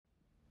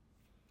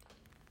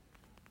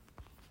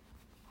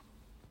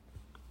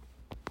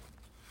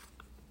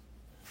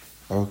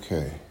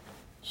Okay,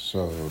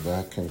 so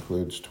that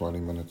concludes 20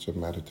 minutes of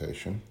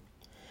meditation.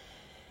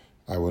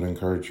 I would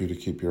encourage you to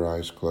keep your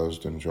eyes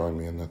closed and join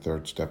me in the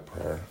third step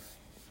prayer.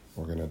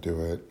 We're going to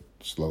do it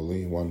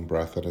slowly, one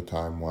breath at a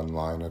time, one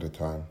line at a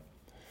time,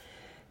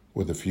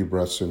 with a few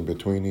breaths in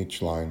between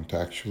each line to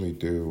actually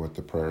do what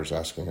the prayer is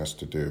asking us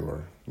to do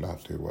or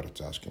not do what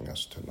it's asking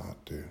us to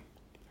not do.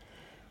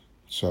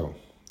 So,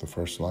 the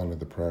first line of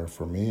the prayer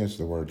for me is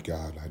the word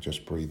God. I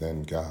just breathe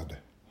in God.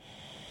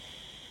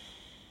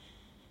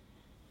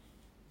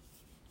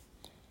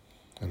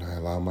 And I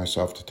allow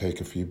myself to take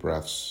a few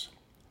breaths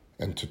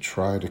and to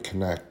try to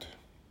connect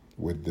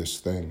with this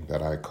thing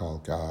that I call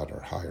God or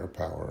higher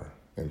power,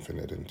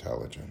 infinite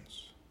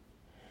intelligence.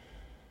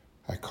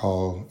 I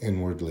call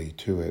inwardly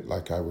to it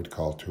like I would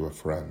call to a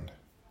friend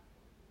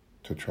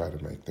to try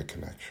to make the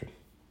connection.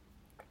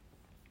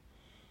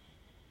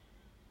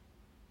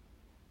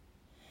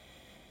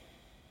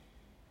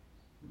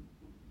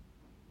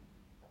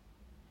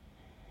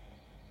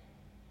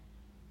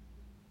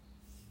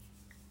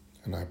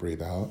 And I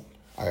breathe out.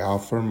 I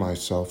offer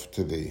myself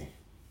to thee.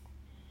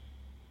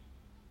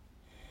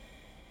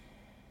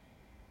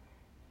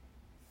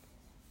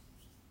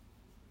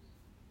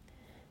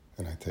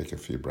 And I take a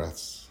few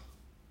breaths,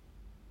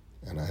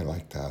 and I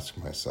like to ask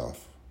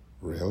myself,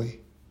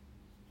 really?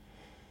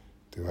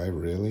 Do I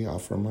really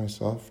offer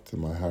myself to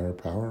my higher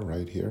power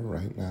right here,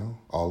 right now?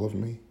 All of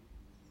me?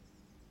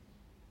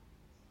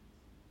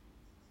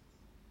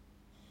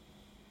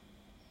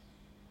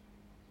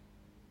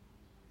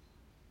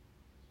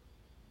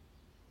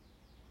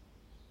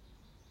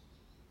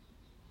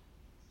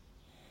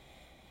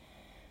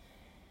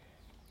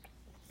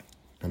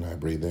 And I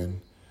breathe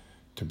in,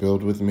 to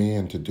build with me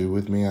and to do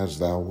with me as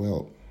thou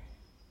wilt.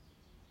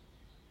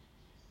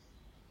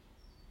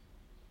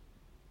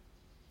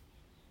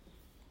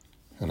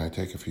 And I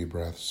take a few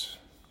breaths,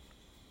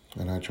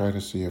 and I try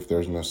to see if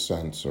there's a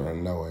sense or a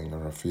knowing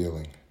or a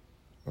feeling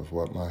of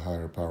what my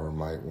higher power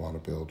might want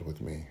to build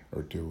with me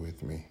or do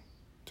with me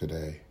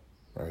today,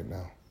 right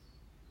now.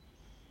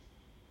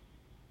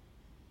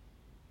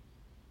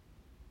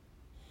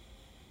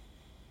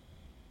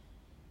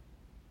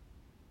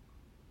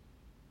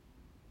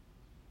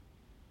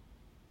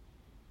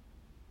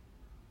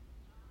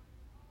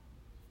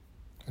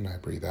 And I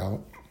breathe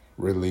out,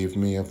 relieve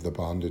me of the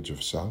bondage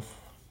of self.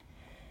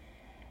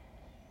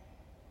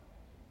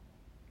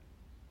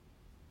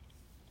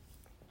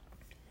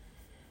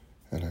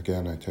 And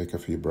again, I take a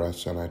few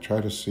breaths and I try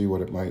to see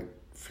what it might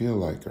feel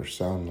like or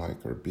sound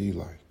like or be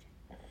like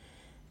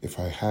if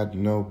I had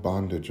no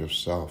bondage of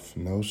self,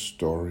 no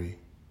story,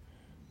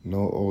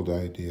 no old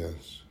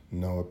ideas,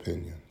 no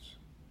opinions,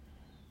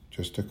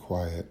 just a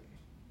quiet,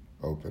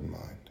 open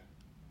mind.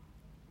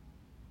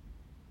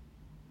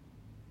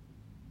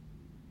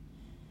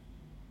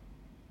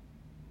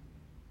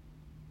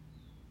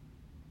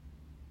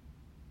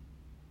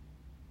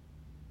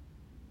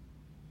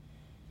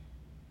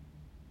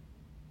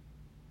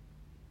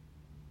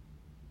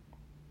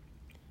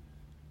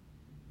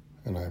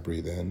 And I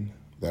breathe in,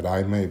 that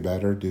I may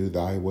better do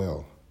thy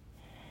will.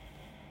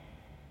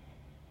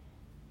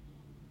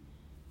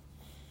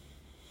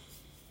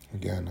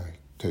 Again, I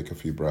take a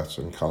few breaths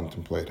and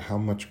contemplate how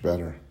much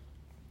better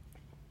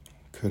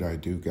could I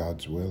do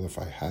God's will if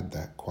I had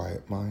that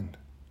quiet mind.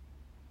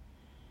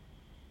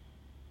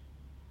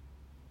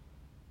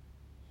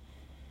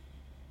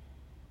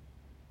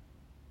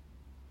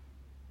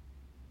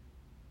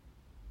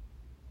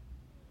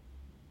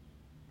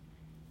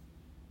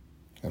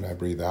 And I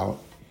breathe out,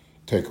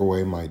 take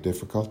away my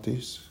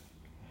difficulties.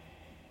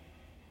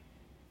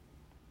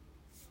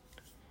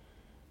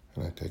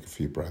 And I take a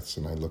few breaths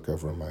and I look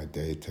over my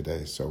day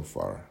today so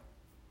far.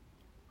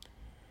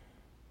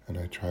 And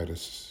I try to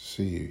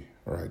see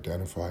or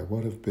identify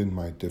what have been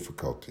my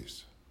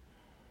difficulties.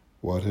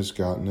 What has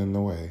gotten in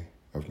the way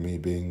of me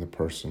being the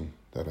person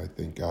that I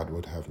think God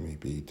would have me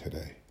be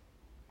today.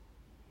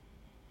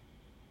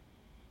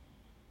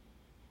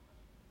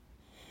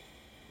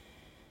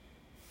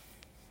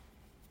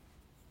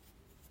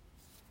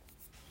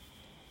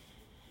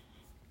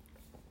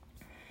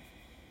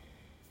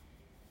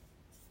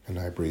 And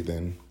I breathe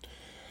in,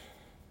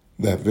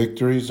 that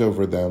victories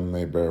over them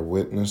may bear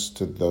witness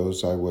to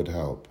those I would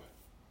help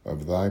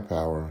of thy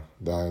power,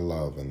 thy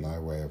love, and thy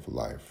way of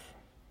life.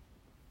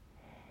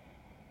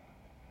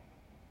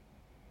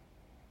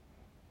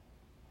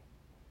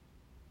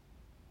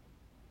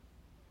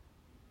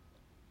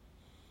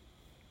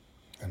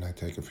 And I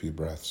take a few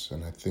breaths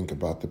and I think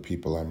about the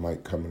people I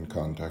might come in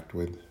contact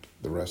with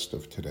the rest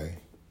of today.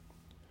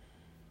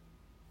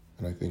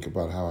 And I think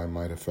about how I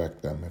might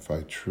affect them if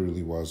I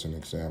truly was an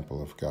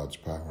example of God's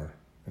power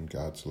and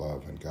God's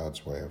love and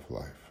God's way of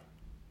life.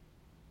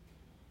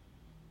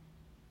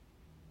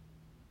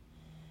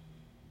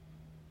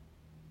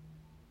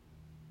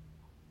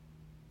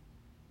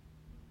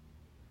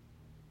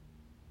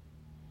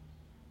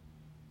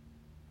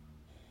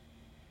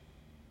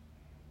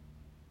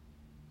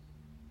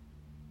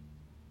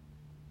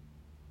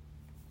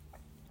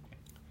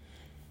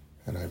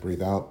 And I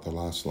breathe out the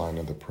last line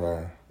of the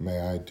prayer. May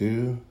I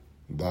do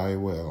thy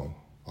will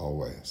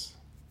always.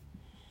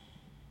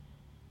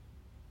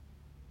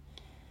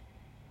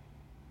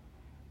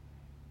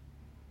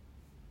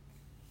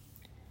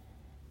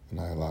 And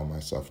I allow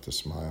myself to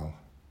smile,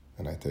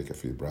 and I take a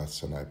few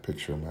breaths, and I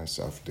picture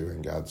myself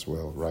doing God's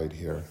will right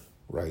here,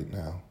 right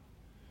now,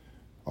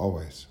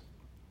 always.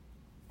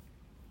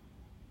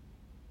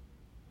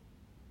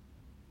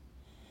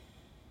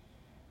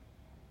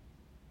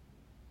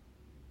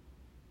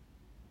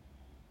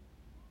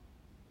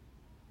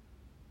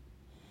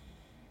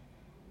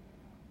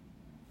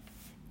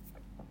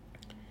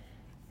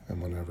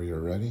 And whenever you're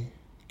ready,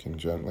 you can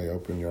gently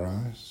open your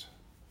eyes.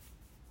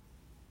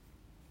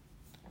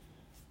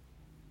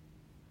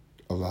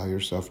 Allow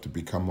yourself to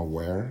become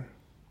aware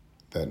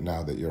that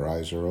now that your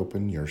eyes are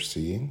open, you're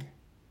seeing.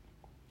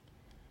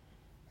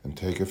 And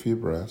take a few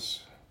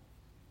breaths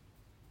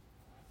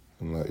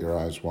and let your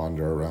eyes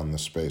wander around the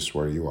space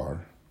where you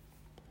are.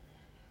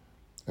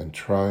 And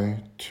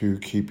try to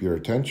keep your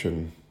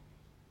attention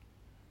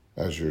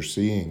as you're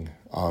seeing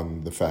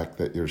on the fact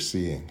that you're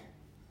seeing.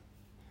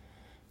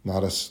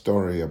 Not a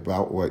story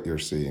about what you're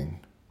seeing,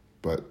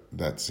 but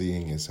that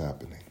seeing is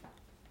happening.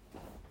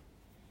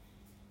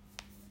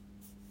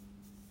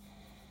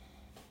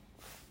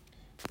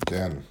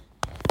 Again,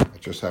 I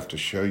just have to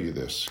show you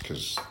this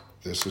because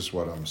this is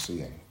what I'm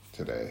seeing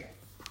today.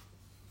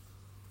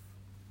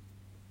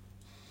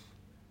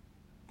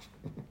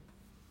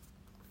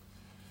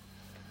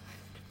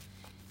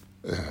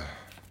 It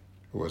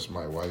was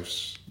my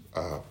wife's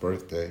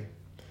birthday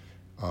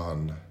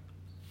on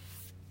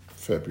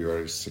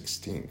February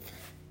 16th.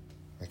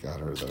 I got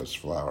her those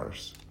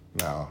flowers.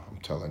 Now I'm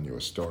telling you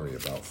a story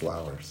about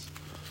flowers,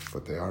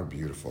 but they are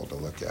beautiful to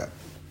look at.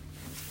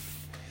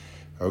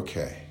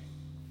 Okay.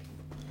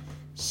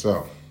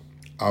 So,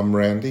 I'm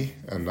Randy,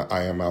 and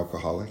I am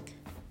alcoholic.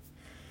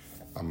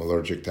 I'm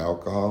allergic to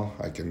alcohol.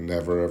 I can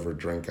never, ever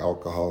drink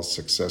alcohol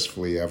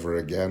successfully ever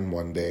again,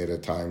 one day at a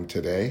time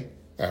today,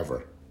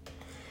 ever.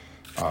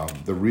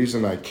 The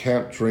reason I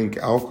can't drink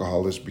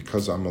alcohol is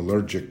because I'm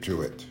allergic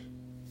to it.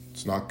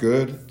 It's not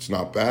good. It's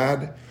not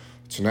bad.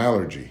 It's an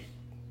allergy.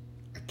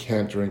 I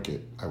can't drink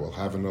it. I will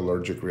have an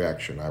allergic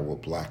reaction. I will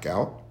black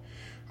out.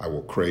 I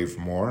will crave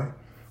more.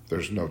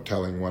 There's no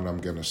telling when I'm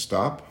going to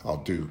stop.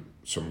 I'll do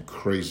some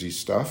crazy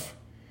stuff,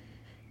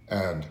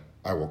 and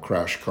I will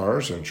crash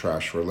cars and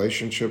trash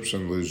relationships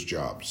and lose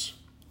jobs,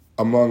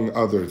 among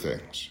other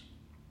things.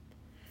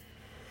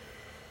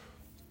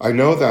 I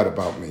know that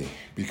about me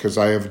because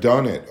I have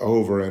done it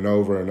over and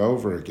over and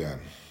over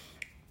again.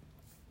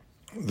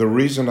 The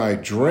reason I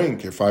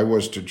drink, if I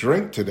was to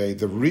drink today,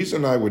 the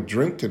reason I would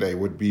drink today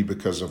would be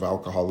because of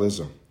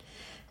alcoholism,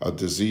 a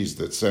disease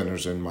that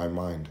centers in my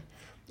mind,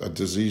 a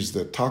disease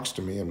that talks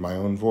to me in my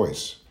own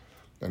voice.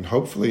 And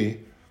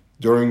hopefully,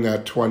 during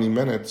that 20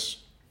 minutes,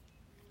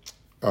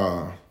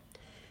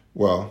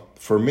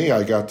 for me,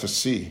 I got to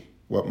see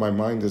what my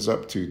mind is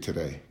up to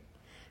today,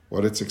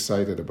 what it's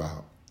excited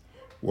about,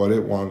 what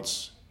it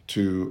wants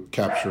to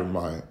capture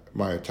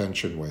my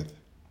attention with.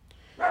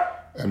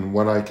 And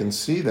when I can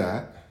see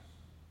that,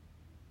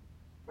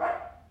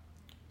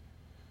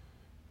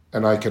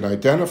 and I can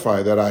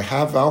identify that I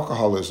have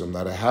alcoholism,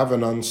 that I have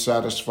an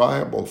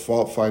unsatisfiable,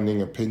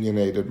 fault-finding,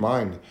 opinionated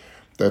mind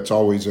that's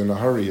always in a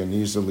hurry and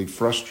easily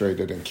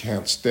frustrated and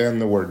can't stand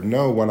the word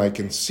no, when I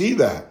can see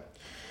that,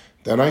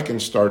 then I can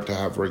start to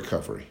have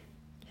recovery.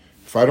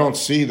 If I don't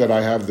see that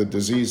I have the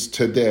disease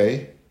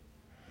today,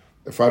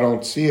 if I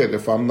don't see it,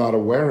 if I'm not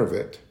aware of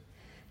it,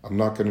 I'm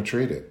not going to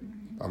treat it.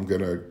 I'm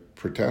going to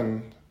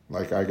pretend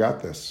like I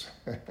got this.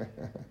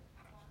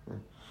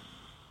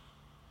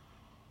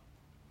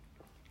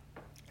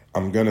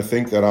 I'm going to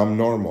think that I'm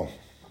normal,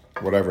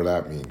 whatever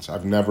that means.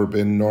 I've never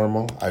been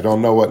normal. I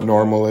don't know what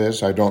normal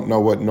is. I don't know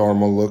what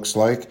normal looks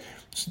like.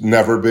 It's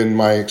never been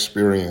my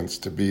experience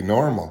to be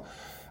normal.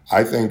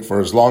 I think for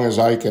as long as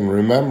I can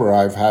remember,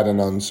 I've had an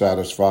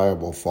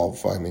unsatisfiable,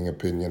 fault-finding,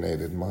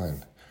 opinionated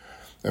mind.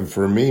 And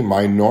for me,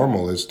 my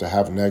normal is to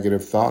have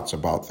negative thoughts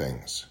about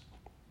things.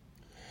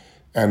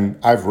 And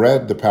I've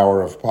read The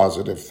Power of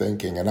Positive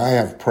Thinking, and I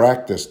have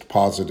practiced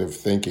positive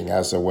thinking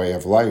as a way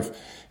of life.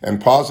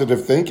 And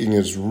positive thinking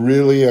is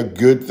really a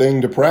good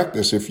thing to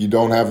practice if you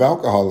don't have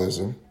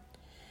alcoholism.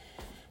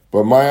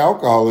 But my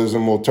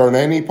alcoholism will turn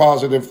any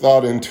positive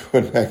thought into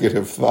a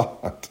negative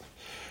thought.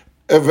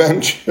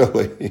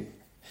 Eventually.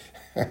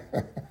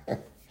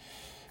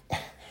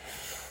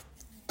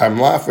 I'm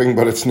laughing,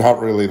 but it's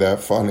not really that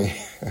funny.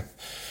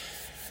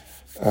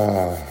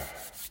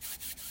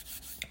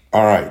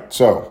 All right,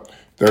 so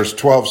there's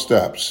 12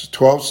 steps.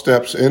 12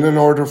 steps in an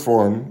order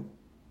form,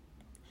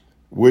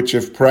 which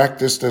if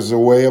practiced as a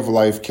way of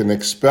life can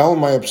expel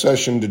my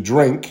obsession to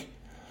drink,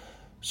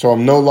 so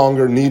I'm no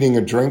longer needing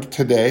a drink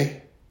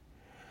today,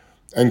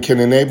 and can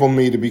enable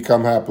me to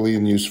become happily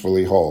and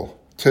usefully whole.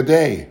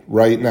 Today,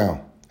 right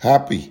now,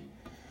 happy.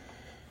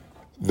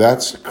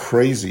 That's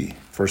crazy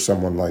for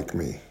someone like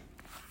me.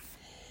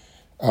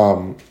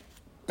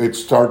 It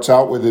starts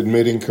out with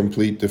admitting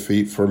complete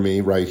defeat for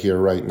me right here,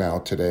 right now,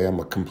 today. I'm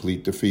a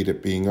complete defeat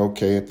at being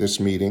okay at this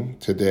meeting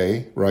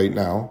today, right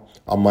now.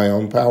 on my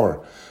own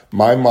power.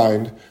 My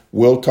mind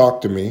will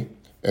talk to me,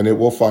 and it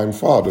will find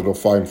fault. It'll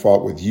find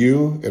fault with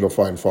you. It'll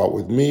find fault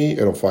with me.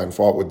 It'll find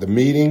fault with the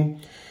meeting.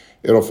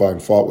 It'll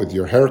find fault with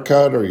your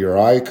haircut or your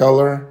eye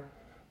color.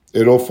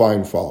 It'll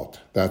find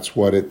fault. That's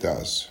what it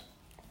does.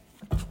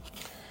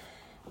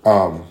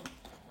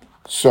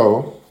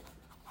 So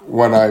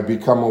when I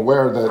become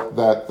aware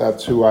that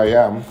that's who I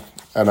am,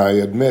 and I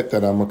admit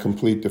that I'm a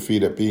complete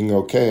defeat at being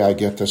okay, I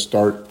get to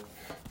start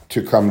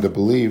to come to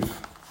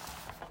believe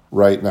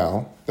right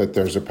now that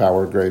there's a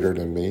power greater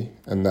than me,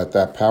 and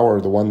that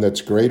power, the one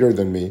that's greater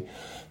than me,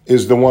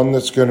 is the one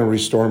that's going to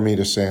restore me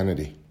to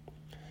sanity.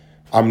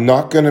 I'm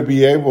not going to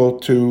be able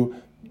to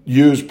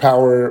use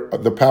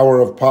the power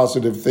of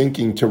positive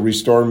thinking to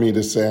restore me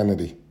to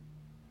sanity,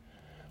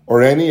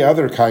 or any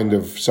other kind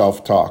of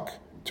self-talk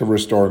to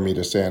restore me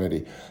to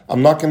sanity.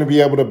 I'm not going to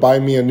be able to buy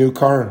me a new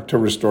car to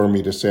restore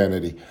me to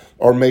sanity,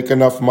 or make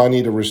enough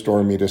money to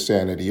restore me to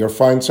sanity, or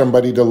find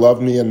somebody to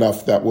love me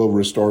enough that will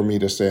restore me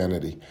to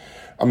sanity.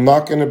 I'm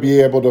not going to be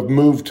able to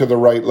move to the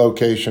right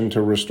location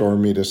to restore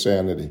me to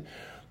sanity.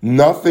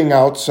 Nothing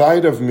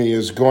outside of me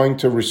is going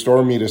to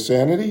restore me to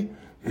sanity,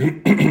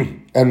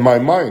 and my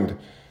mind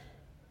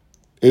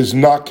is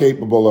not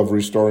capable of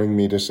restoring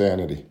me to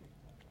sanity.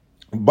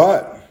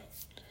 But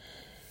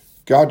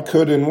God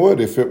could and would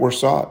if it were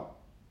sought.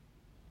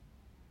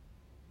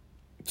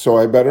 So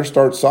I better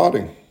start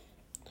soughting.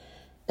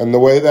 And the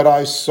way that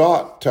I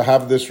sought to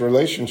have this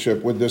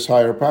relationship with this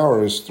higher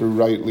power is through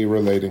rightly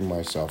relating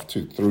myself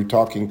to, through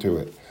talking to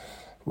it.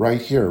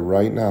 Right here,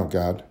 right now,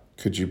 God,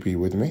 could you be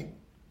with me?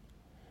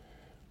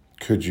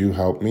 Could you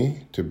help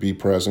me to be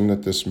present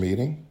at this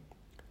meeting?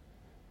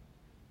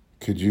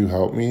 Could you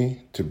help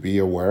me to be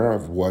aware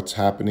of what's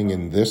happening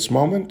in this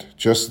moment?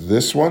 Just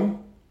this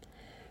one?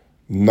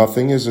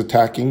 Nothing is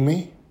attacking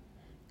me.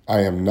 I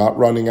am not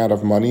running out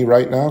of money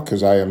right now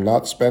because I am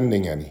not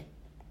spending any.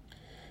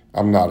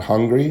 I'm not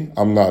hungry.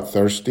 I'm not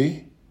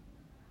thirsty.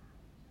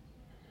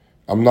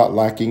 I'm not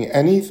lacking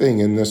anything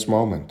in this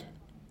moment.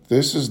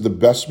 This is the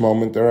best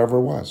moment there ever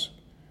was.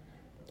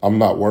 I'm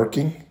not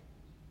working.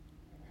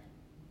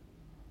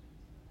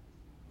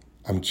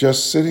 I'm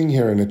just sitting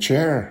here in a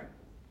chair.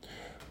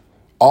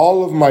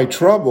 All of my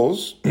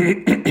troubles,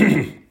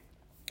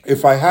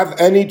 if I have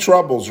any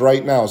troubles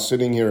right now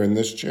sitting here in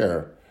this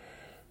chair,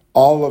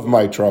 all of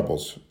my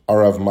troubles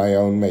are of my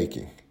own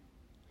making.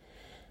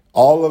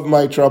 All of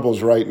my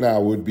troubles right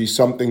now would be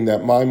something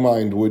that my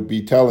mind would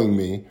be telling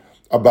me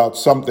about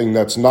something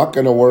that's not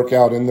going to work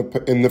out in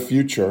the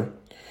future,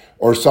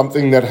 or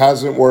something that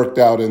hasn't worked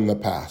out in the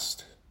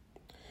past.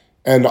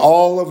 And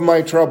all of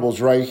my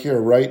troubles right here,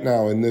 right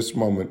now, in this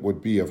moment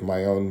would be of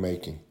my own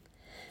making.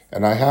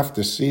 And I have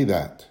to see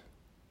that.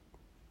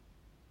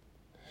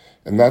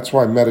 And that's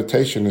why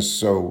meditation is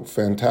so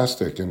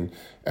fantastic,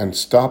 and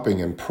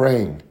stopping and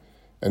praying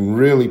and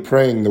really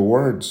praying the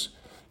words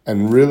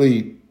and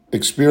really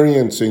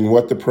experiencing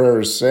what the prayer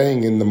is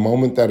saying in the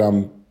moment that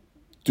I'm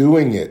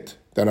doing it,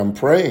 that I'm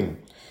praying,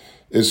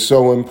 is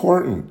so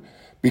important.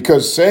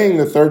 Because saying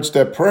the third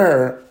step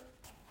prayer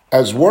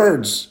as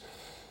words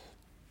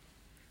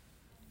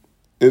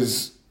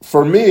is,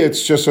 for me,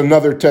 it's just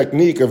another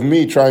technique of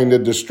me trying to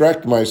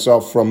distract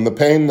myself from the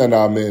pain that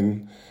I'm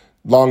in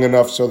long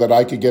enough so that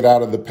I could get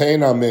out of the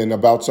pain I'm in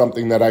about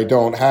something that I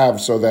don't have,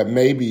 so that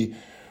maybe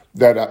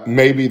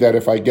that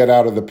if I get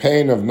out of the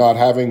pain of not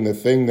having the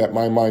thing that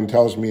my mind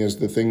tells me is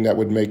the thing that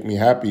would make me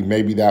happy,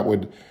 maybe that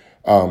would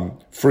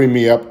free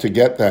me up to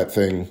get that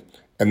thing,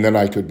 and then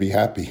I could be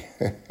happy.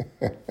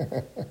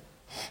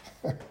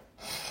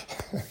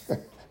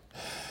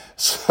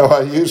 So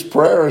I use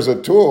prayer as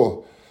a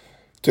tool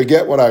to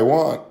get what I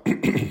want,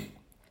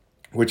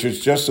 which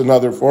is just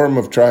another form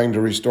of trying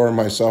to restore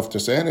myself to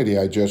sanity.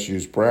 I just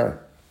use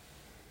prayer.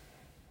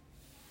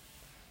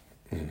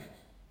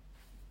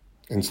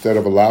 Instead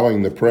of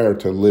allowing the prayer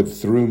to live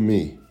through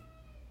me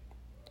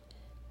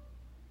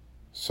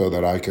so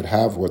that I could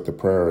have what the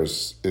prayer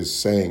is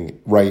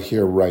saying right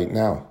here, right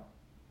now.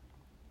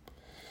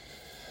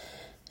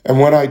 And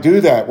when I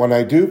do that, when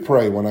I do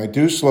pray, when I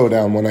do slow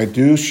down, when I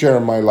do share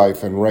my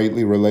life and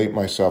rightly relate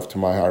myself to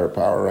my higher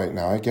power right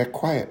now, I get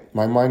quiet.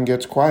 My mind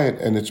gets quiet,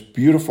 and it's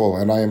beautiful,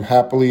 and I am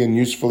happily and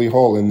usefully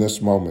whole in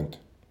this moment.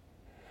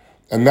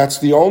 And that's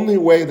the only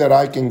way that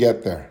I can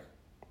get there.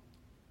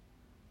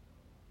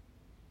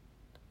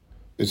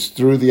 It's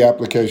through the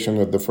application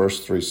of the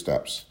first 3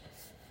 steps.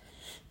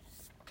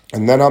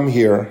 And then I'm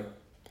here,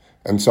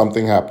 and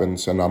something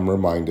happens, and I'm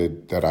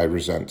reminded that I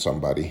resent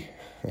somebody.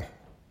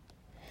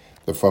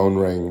 The phone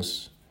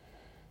rings.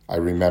 I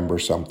remember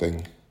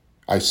something.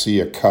 I see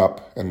a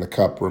cup, and the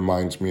cup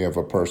reminds me of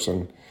a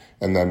person,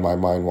 and then my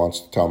mind wants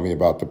to tell me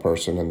about the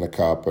person and the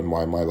cup and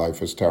why my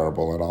life is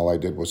terrible, and all I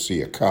did was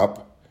see a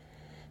cup.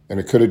 And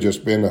it could have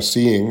just been a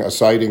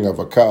sighting of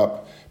a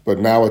cup, but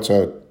now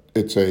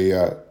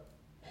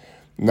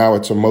now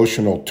it's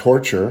emotional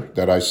torture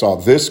that I saw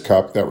this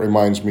cup that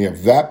reminds me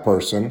of that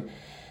person,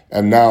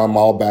 and now I'm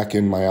all back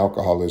in my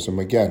alcoholism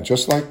again,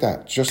 just like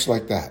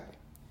that.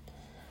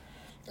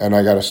 And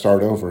I got to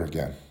start over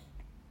again.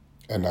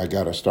 And I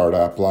got to start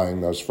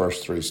applying those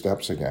first 3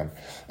 steps again.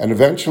 And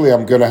eventually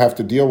I'm going to have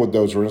to deal with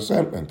those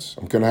resentments.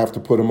 I'm going to have to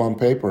put them on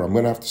paper. I'm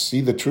going to have to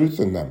see the truth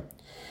in them.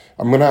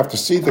 I'm going to have to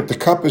see that the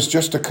cup is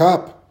just a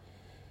cup.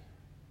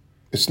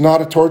 It's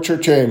not a torture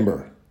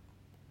chamber.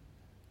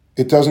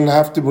 It doesn't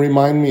have to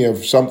remind me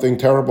of something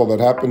terrible that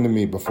happened to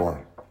me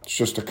before. It's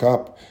just a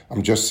cup.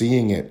 I'm just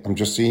seeing it. I'm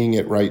just seeing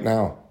it right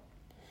now.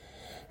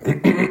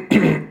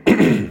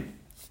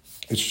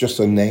 It's just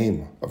a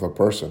name of a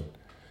person.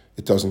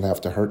 It doesn't have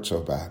to hurt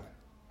so bad.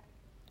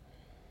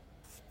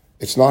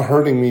 It's not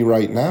hurting me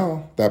right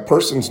now. That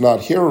person's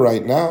not here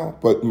right now,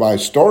 but my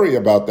story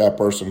about that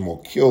person will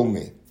kill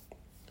me.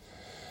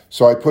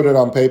 So I put it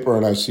on paper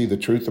and I see the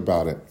truth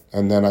about it.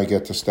 And then I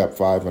get to step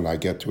 5 and I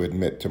get to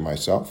admit to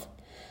myself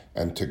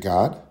and to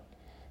God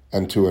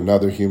and to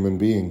another human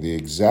being the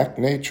exact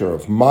nature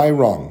of my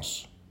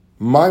wrongs,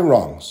 mine,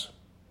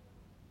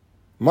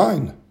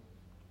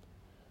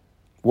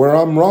 where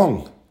I'm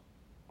wrong.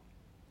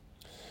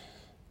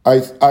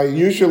 I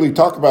usually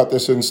talk about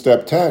this in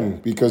step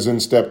 10 because in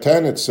step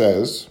 10 it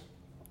says,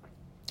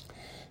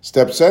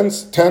 step 10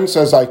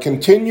 says, I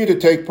continue to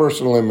take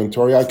personal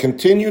inventory. I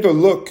continue to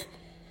look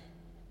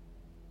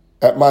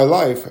at my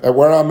life, at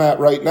where I'm at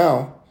right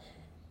now.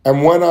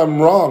 And when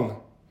I'm wrong,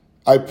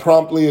 I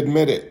promptly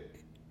admit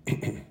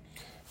it.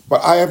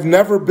 But I have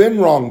never been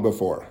wrong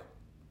before.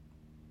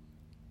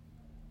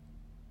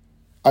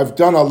 I've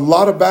done a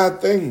lot of bad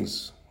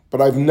things,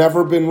 but I've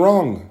never been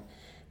wrong.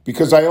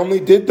 Because I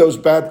only did those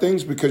bad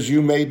things because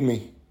you made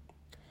me.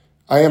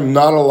 I am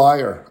not a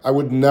liar. I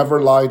would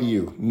never lie to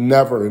you.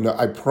 Never. And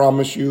I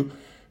promise you,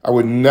 I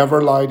would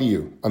never lie to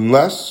you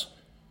unless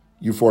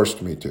you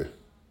forced me to.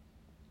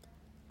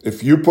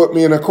 If you put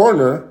me in a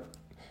corner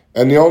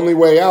and the only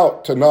way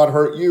out to not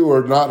hurt you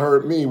or not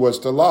hurt me was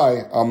to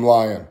lie, I'm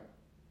lying.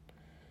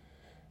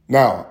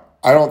 Now,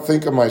 I don't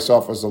think of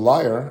myself as a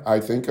liar. I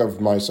think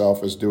of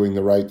myself as doing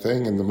the right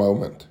thing in the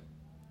moment.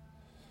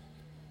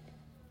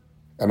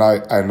 And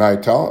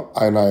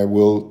I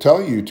will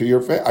tell you to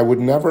your face, I would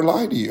never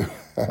lie to you.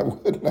 I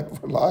would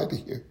never lie to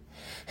you.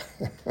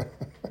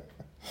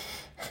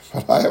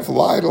 But I have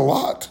lied a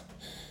lot.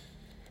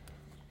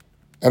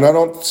 And I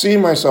don't see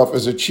myself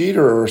as a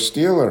cheater or a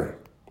stealer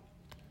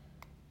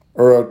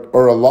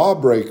or a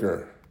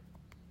lawbreaker.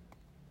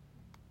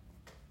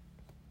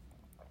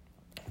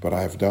 But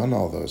I've done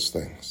all those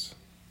things.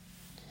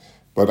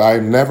 But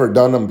I've never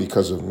done them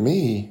because of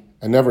me.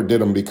 I never did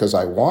them because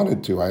I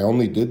wanted to. I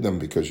only did them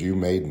because you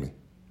made me.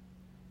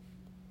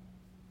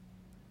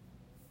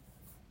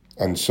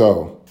 And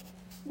so,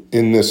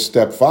 in this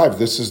step 5,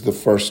 this is the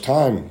first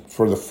time.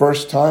 For the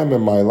first time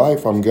in my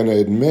life, I'm going to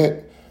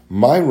admit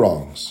my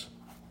wrongs.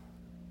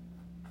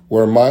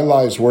 Where my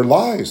lies were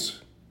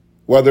lies.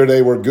 Whether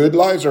they were good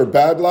lies or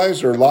bad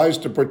lies or lies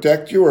to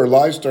protect you or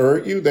lies to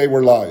hurt you, they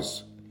were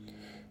lies.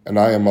 And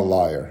I am a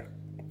liar.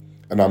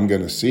 And I'm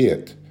going to see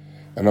it.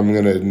 And I'm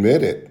going to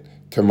admit it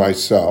to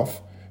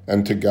myself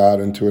and to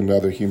God and to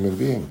another human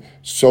being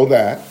so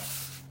that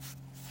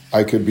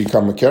I could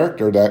become a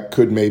character that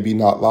could maybe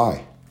not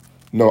lie.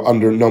 No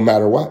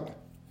matter what.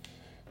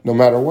 No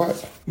matter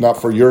what.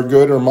 Not for your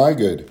good or my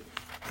good.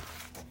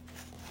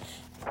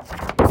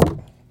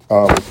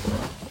 I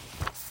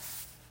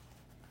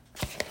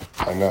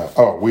know.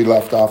 Oh, we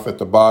left off at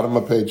the bottom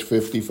of page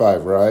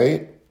 55,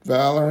 right?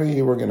 Valerie,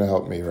 you were going to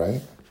help me,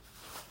 right?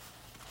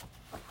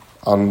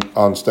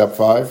 On step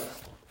 5?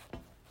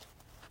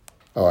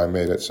 Oh, I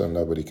made it so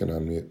nobody can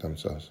unmute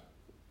themselves.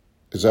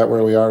 Is that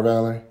where we are,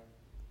 Valerie?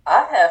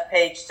 I have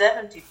page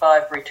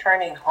 75,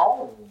 returning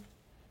home.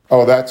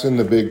 Oh, that's in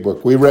the big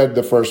book. We read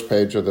the first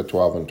page of the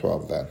 12 and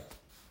 12 then.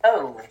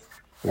 Oh,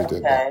 we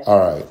did that. All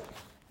right.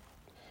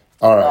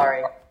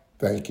 Sorry.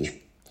 Thank you.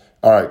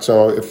 All right,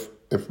 so if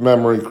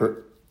memory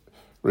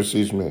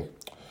receives me.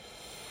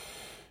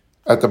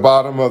 At the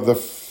bottom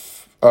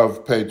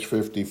of page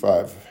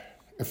 55,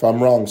 if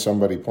I'm wrong,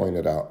 somebody point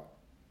it out.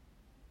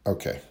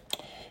 Okay.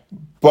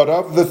 But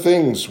of the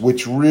things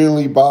which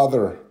really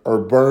bother or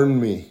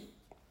burn me,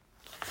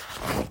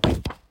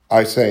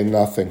 I say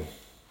nothing.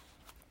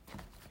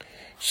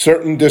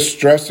 Certain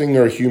distressing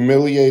or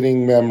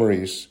humiliating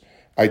memories,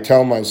 I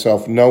tell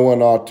myself no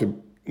one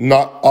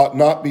ought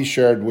not be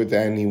shared with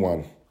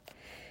anyone.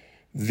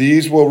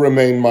 These will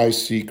remain my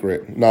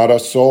secret. Not a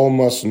soul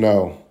must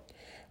know.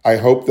 I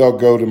hope they'll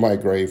go to my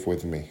grave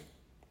with me.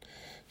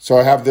 So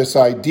I have this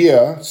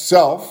idea,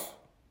 self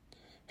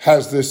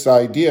has this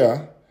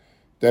idea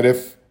that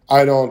if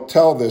I don't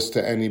tell this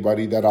to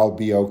anybody, that I'll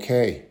be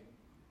okay.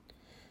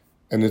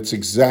 And it's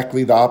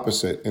exactly the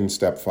opposite in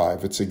step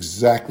 5. It's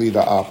exactly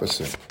the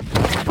opposite.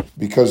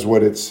 Because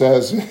what it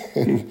says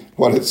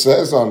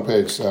on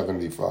page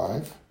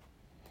 75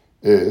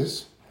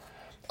 is,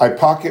 I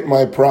pocket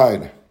my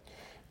pride.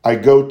 I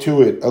go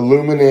to it,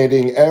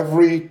 illuminating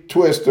every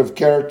twist of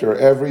character,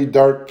 every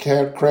dark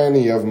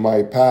cranny of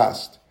my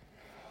past.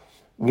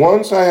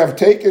 Once I have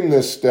taken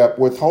this step,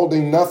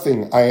 withholding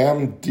nothing, I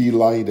am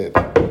delighted.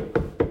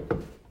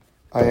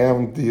 I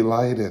am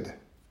delighted.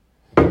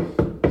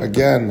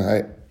 Again,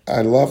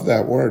 I love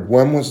that word.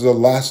 When was the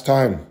last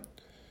time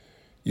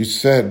You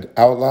said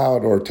out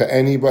loud or to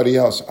anybody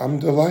else, I'm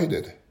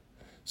delighted.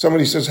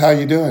 Somebody says, how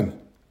you doing?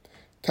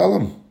 Tell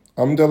them,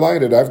 I'm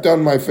delighted. I've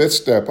done my 5th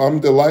step. I'm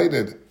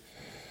delighted.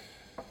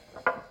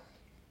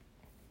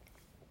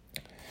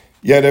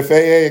 Yet if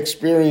AA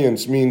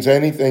experience means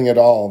anything at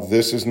all,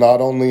 this is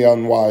not only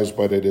unwise,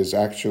 but it is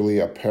actually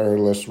a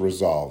perilous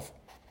resolve.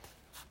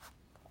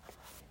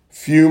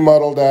 Few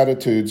muddled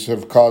attitudes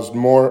have caused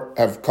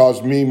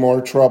me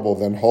more trouble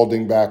than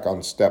holding back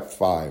on step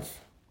 5.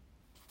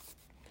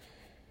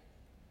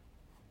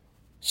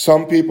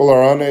 Some people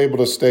are unable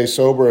to stay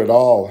sober at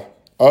all.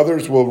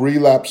 Others will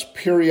relapse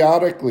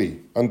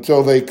periodically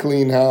until they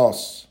clean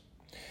house.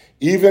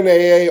 Even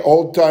AA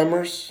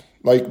old-timers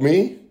like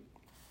me,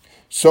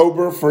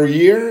 sober for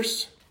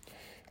years,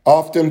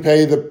 often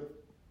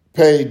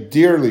pay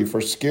dearly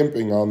for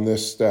skimping on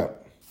this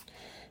step.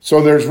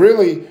 So there's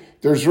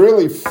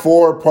really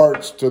 4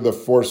 parts to the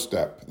 4th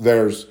step.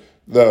 There's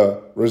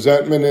the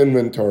resentment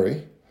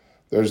inventory,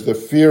 there's the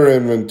fear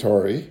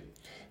inventory,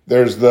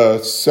 there's the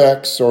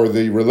sex or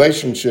the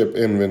relationship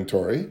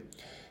inventory,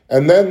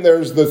 and then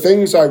there's the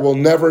things I will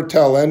never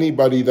tell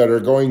anybody that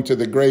are going to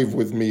the grave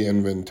with me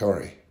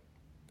inventory.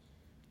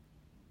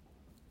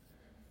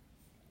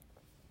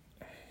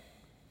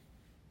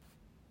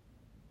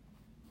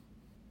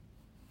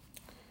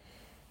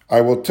 I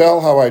will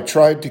tell how I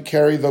tried to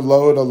carry the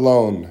load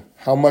alone,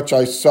 how much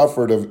I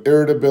suffered of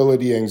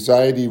irritability,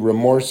 anxiety,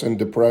 remorse, and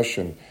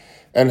depression,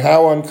 and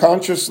how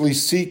unconsciously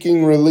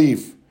seeking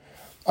relief,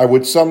 I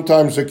would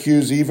sometimes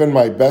accuse even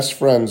my best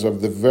friends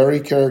of the very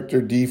character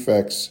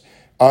defects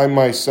I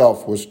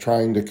myself was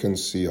trying to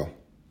conceal.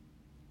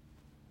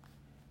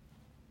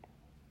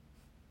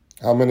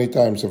 How many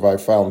times have I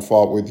found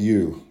fault with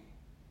you,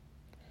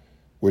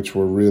 which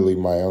were really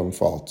my own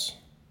faults?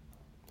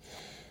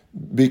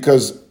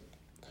 Because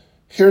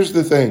here's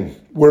the thing,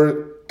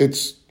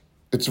 it's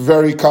a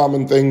very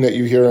common thing that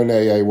you hear in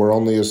AA, we're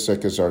only as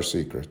sick as our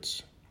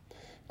secrets.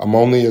 I'm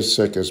only as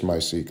sick as my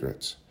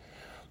secrets.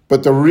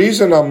 But the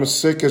reason I'm as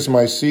sick as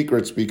my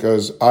secrets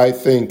because I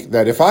think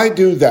that if I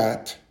do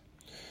that,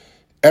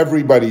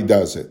 everybody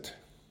does it.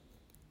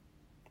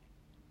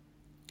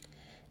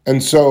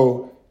 And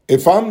so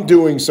if I'm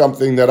doing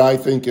something that I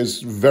think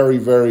is very,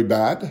 very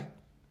bad,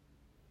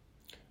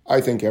 I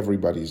think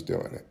everybody's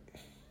doing it.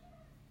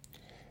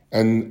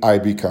 And I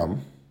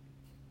become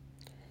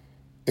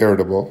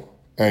irritable,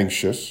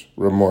 anxious,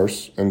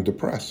 remorse, and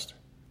depressed,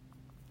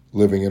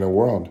 living in a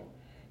world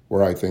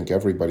where I think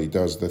everybody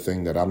does the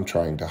thing that I'm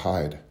trying to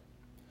hide.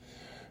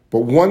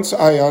 But once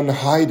I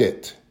unhide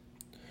it,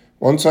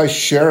 once I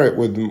share it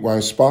with my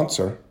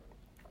sponsor,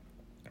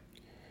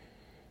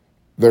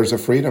 there's a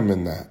freedom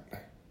in that.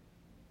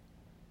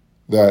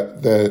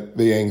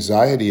 The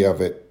anxiety of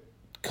it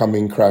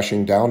coming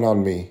crashing down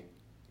on me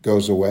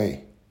goes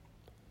away.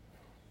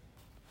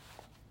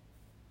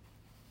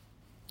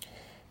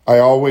 I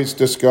always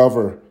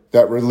discover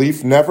that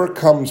relief never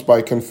comes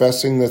by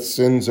confessing the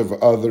sins of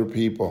other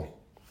people.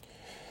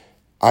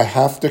 I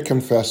have to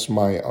confess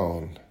my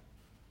own.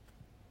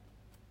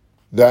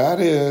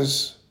 That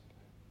is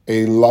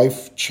a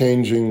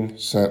life-changing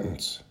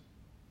sentence.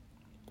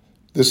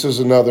 This is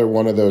another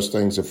one of those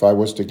things, if I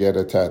was to get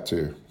a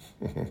tattoo,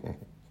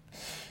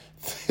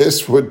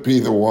 this would be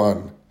the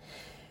one.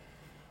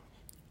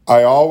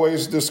 I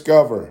always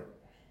discover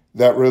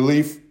that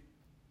relief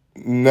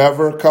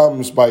never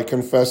comes by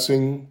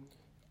confessing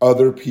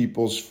other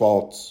people's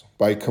faults,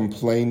 by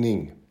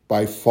complaining,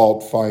 by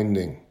fault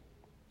finding.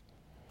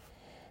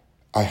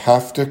 I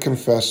have to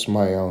confess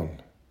my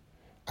own.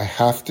 I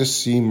have to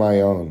see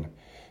my own.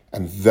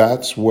 And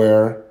that's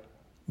where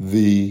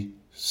the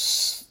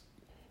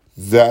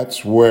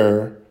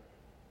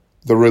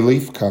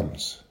relief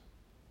comes.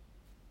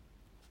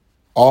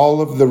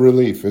 All of the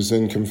relief is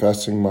in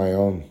confessing my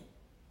own.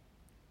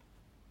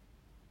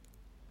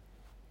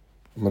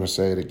 I'm going to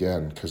say it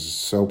again because it's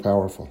so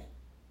powerful.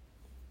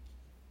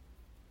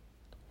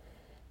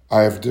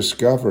 I have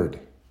discovered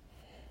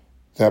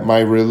that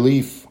my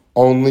relief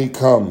only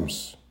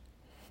comes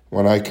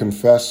when I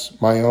confess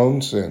my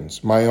own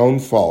sins, my own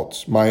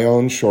faults, my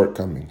own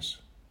shortcomings.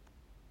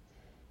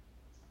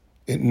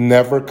 It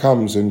never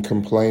comes in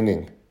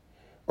complaining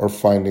or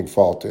finding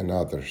fault in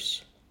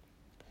others.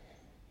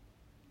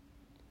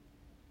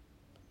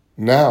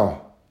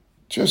 Now,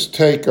 just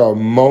take a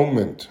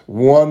moment,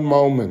 one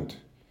moment,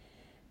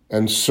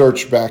 and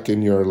search back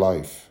in your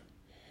life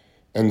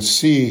and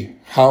see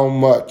how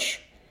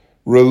much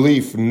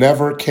relief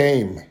never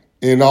came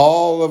in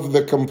all of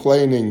the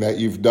complaining that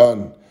you've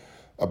done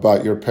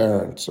about your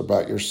parents,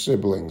 about your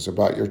siblings,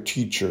 about your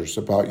teachers,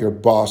 about your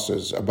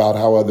bosses, about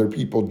how other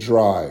people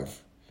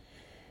drive.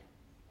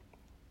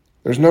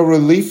 There's no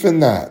relief in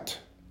that.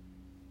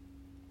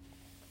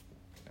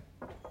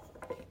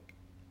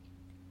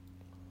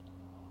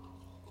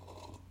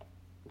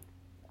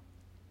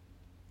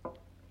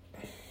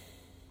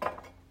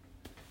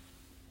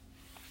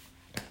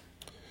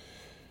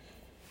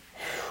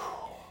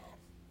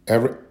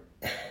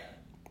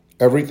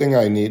 Everything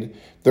I need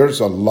There's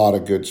a lot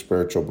of good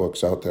spiritual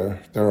books out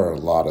there. There are a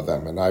lot of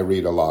them, and I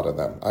read a lot of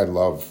them. I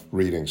love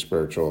reading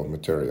spiritual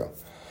material.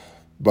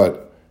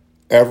 But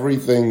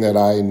everything that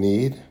I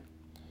need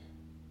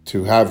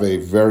to have a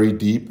very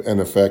deep and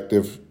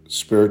effective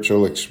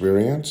spiritual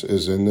experience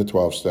is in the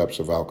 12 steps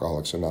of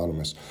Alcoholics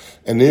Anonymous.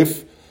 And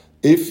if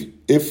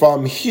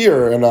I'm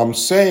here and I'm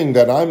saying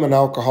that I'm an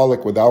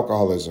alcoholic with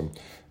alcoholism,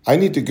 I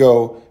need to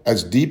go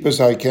as deep as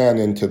I can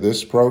into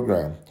this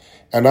program.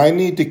 And I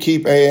need to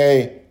keep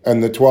AA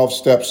and the 12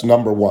 steps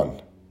number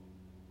one.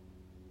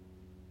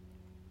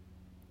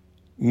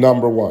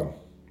 Number one.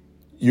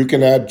 You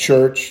can add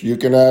church, you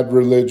can add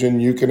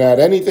religion, you can add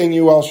anything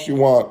else you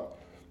want.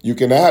 You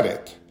can add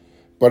it.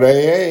 But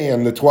AA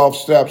and the 12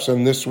 steps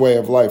and this way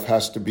of life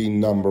has to be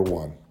number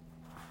one.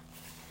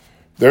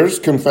 There's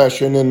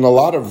confession in a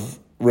lot of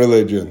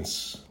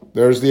religions.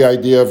 There's the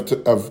idea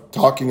of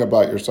talking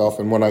about yourself.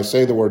 And when I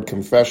say the word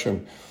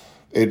confession,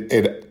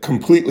 it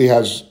completely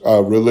has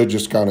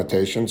religious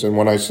connotations. And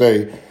when I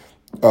say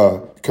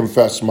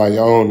confess and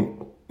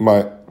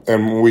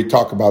when we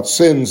talk about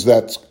sins,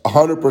 that's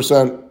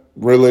 100%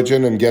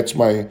 religion and gets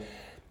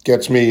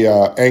me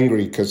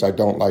angry because I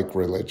don't like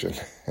religion.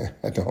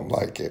 I don't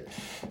like it.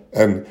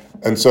 And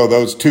so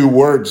those two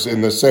words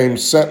in the same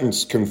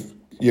sentence,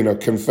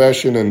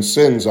 confession and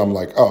sins, I'm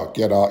like, oh,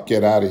 get out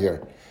of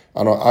here.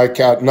 I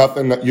can't,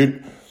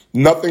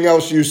 nothing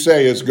else you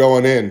say is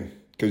going in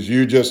because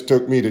you just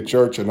took me to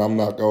church and I'm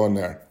not going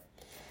there.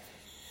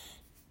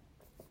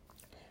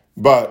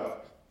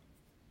 But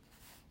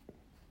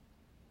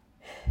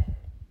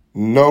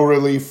no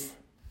relief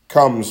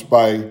comes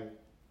by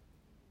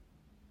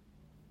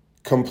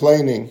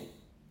complaining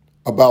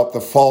about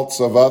the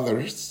faults of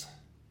others.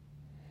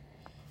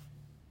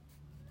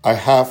 I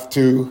have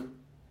to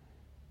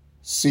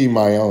see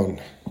my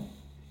own,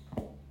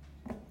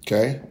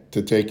 okay?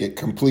 To take it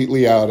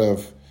completely out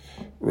of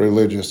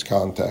religious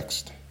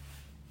context.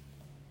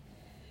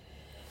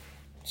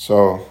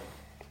 So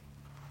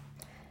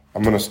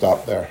I'm going to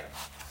stop there.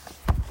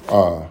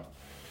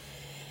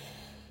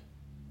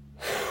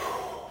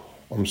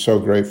 I'm so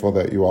grateful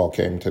that you all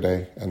came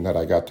today and that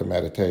I got to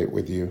meditate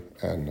with you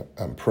and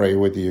pray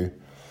with you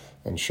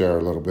and share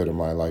a little bit of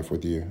my life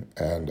with you.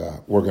 And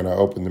we're going to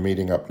open the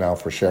meeting up now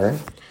for sharing.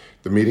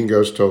 The meeting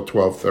goes till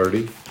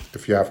 12:30.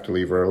 If you have to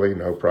leave early,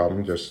 no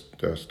problem. Just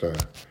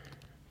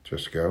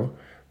go.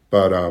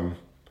 But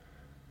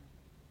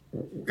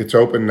it's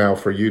open now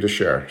for you to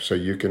share. So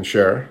you can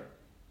share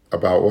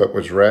about what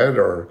was read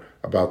or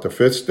about the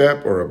fifth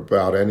step or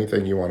about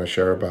anything you want to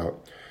share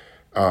about.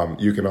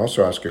 You can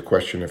also ask a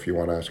question if you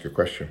want to ask a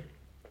question.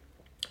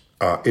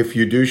 If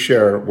you do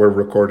share, we're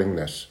recording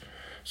this.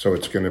 So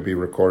it's going to be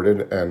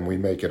recorded and we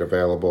make it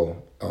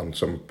available on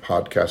some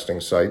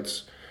podcasting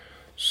sites.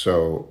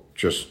 So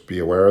just be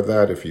aware of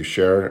that. If you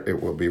share,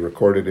 it will be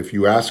recorded. If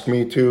you ask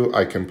me to,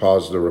 I can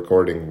pause the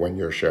recording when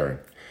you're sharing.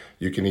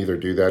 You can either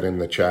do that in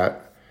the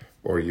chat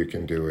or you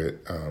can do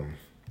it.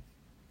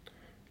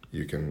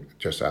 You can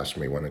just ask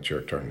me when it's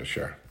your turn to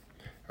share.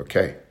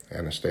 Okay,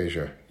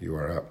 Anastasia, you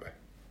are up.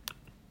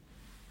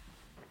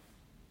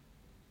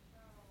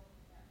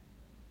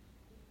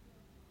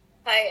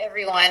 Hi,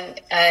 everyone.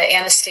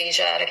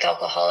 Anastasia, addict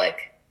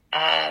alcoholic.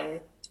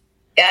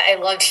 Yeah, I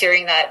loved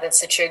hearing that. That's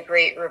such a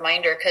great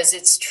reminder because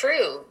it's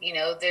true.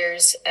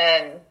 There's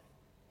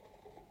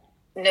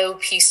no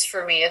peace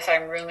for me if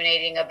I'm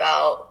ruminating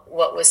about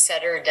what was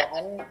said or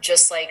done,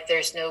 just like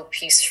there's no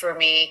peace for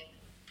me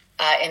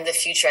in the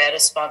future. I had a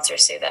sponsor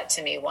say that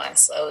to me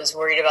once. I was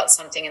worried about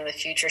something in the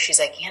future. She's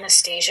like,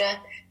 Anastasia,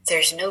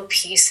 there's no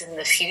peace in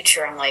the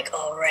future. I'm like,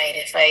 oh, right.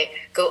 If I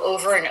go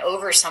over and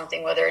over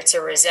something, whether it's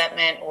a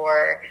resentment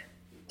or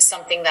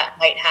something that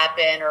might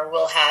happen or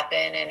will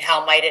happen and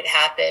how might it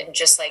happen,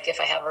 just like if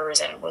I have a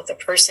resentment with a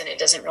person, it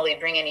doesn't really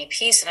bring any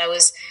peace. And I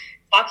was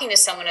talking to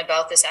someone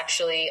about this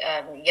actually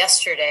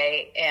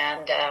yesterday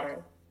and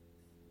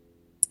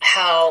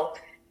how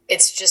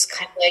it's just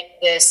kind of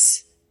like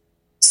this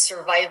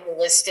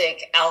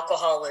survivalistic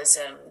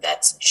alcoholism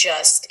that's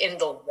just in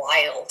the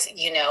wild,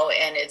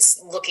 and it's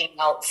looking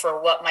out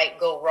for what might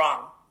go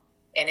wrong.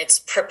 And it's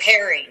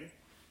preparing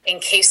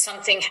in case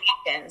something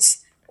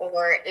happens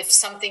or if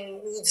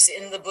something moves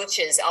in the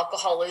bushes.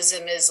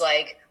 Alcoholism is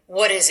like,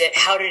 what is it?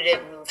 How did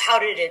it move? How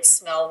did it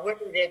smell? Where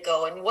did it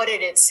go? And what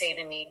did it say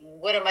to me?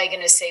 What am I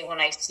going to say when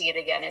I see it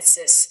again? It's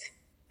this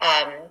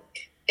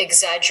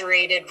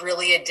exaggerated,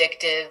 really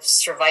addictive,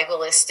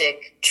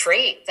 survivalistic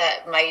trait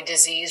that my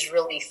disease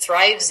really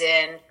thrives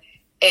in.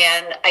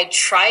 And I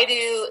try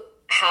to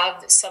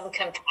have some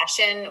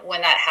compassion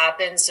when that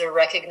happens to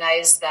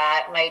recognize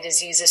that my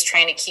disease is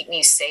trying to keep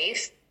me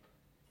safe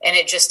and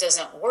it just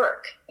doesn't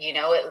work.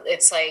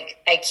 It's like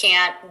I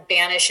can't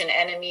banish an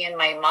enemy in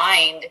my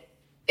mind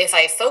if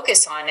I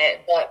focus on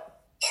it, but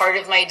part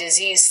of my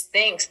disease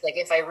thinks like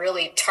if I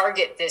really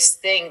target this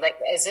thing, like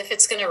as if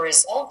it's going to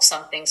resolve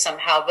something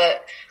somehow.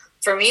 But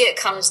for me, it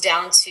comes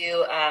down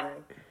to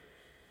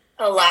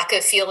a lack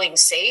of feeling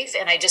safe.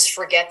 And I just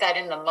forget that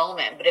in the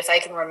moment. But if I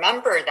can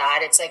remember that,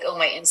 it's like, oh,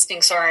 my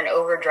instincts are in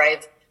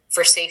overdrive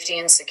for safety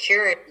and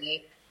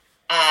security.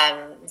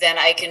 then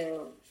I can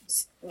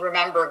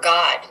remember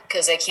God,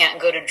 because I can't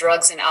go to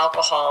drugs and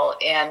alcohol.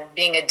 And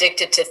being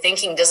addicted to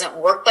thinking doesn't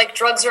work like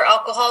drugs or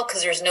alcohol,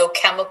 because there's no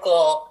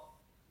chemical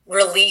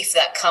relief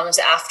that comes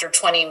after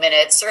 20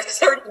 minutes or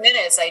 30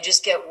 minutes. I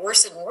just get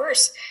worse and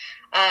worse.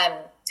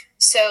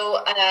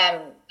 So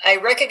I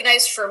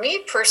recognize for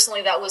me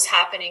personally that was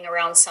happening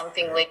around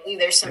something lately.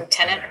 There's some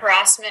tenant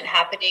harassment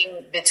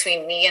happening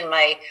between me and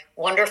my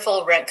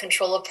wonderful rent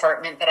control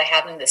apartment that I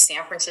have in the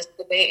San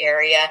Francisco Bay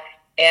Area,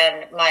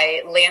 and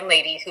my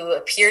landlady, who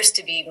appears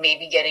to be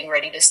maybe getting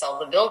ready to sell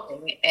the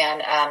building.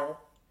 And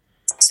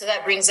so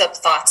that brings up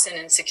thoughts and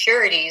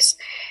insecurities.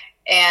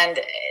 And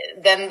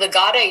then the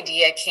God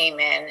idea came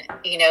in.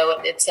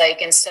 It's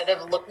like, instead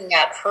of looking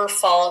at her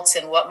faults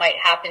and what might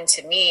happen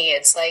to me,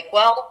 it's like,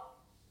 well,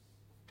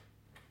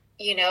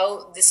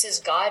 this is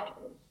God.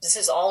 This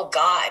is all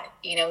God,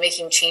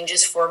 making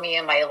changes for me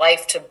in my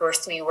life to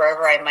birth me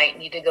wherever I might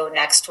need to go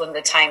next when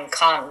the time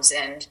comes.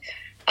 And,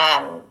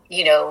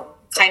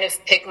 kind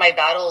of pick my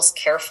battles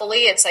carefully.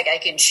 It's like I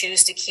can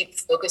choose to keep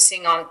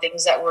focusing on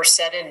things that were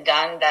said and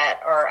done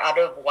that are out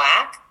of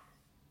whack,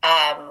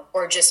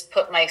 or just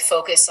put my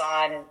focus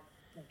on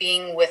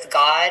being with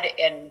God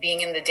and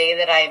being in the day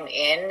that I'm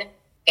in,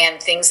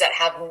 and things that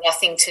have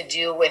nothing to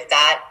do with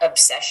that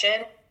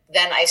obsession.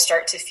 Then I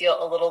start to feel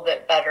a little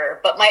bit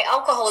better. But my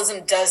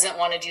alcoholism doesn't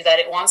want to do that.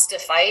 It wants to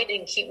fight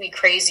and keep me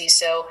crazy.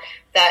 So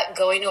that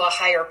going to a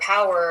higher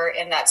power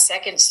and that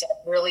second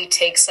step really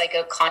takes like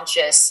a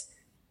conscious,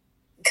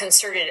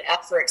 concerted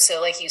effort.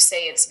 So like you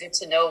say, it's good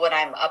to know what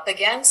I'm up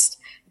against,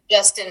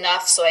 just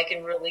enough so I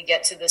can really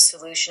get to the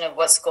solution of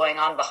what's going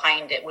on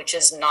behind it, which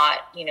is not,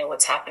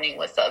 what's happening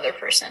with the other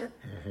person.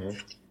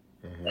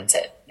 That's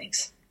it.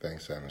 Thanks.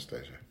 Thanks,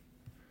 Anastasia.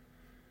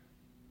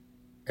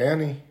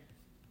 Annie.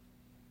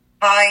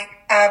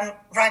 Hi,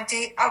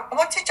 Randy. I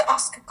wanted to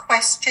ask a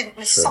question. It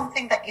was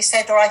something that you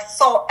said, or I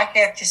thought I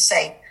heard you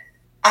say,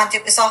 and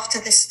it was after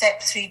the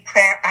step 3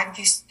 prayer, and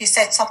you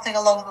said something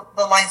along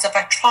the lines of,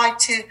 I tried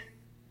to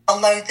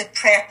allow the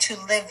prayer to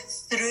live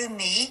through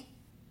me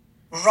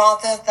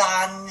rather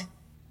than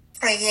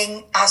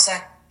praying as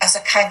a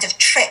kind of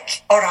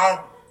trick or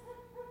a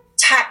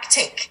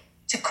tactic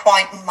to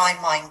quieten my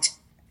mind.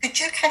 Could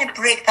you kind of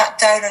break that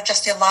down or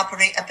just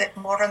elaborate a bit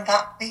more on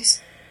that,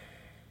 please?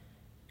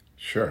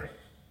 Sure.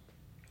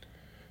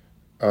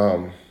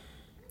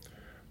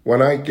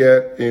 When I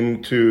get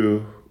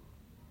into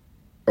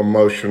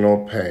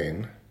emotional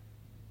pain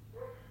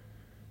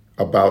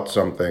about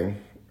something,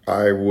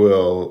 I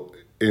will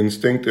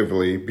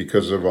instinctively,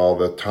 because of all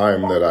the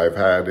time that I've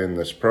had in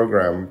this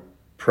program,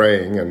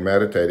 praying and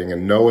meditating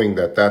and knowing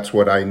that that's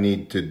what I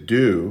need to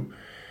do,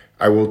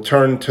 I will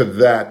turn to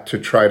that to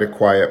try to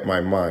quiet my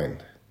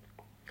mind.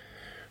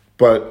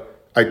 But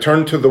I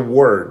turn to the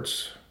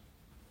words.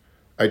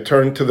 I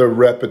turn to the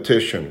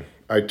repetition.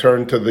 I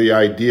turn to the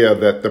idea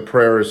that the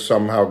prayer is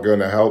somehow going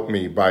to help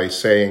me by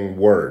saying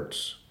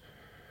words.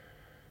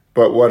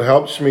 But what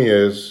helps me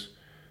is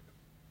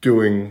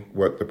doing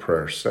what the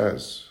prayer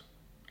says.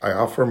 I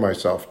offer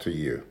myself to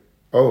you.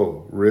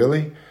 Oh,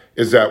 really?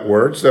 Is that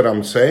words that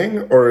I'm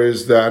saying, or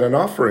is that an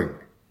offering?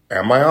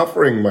 Am I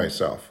offering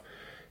myself?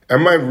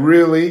 Am I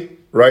really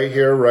right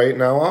here, right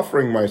now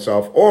offering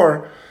myself?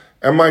 Or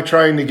am I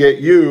trying to get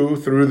you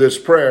through this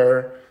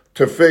prayer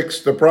to fix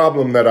the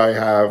problem that I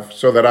have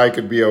so that I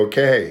could be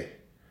okay?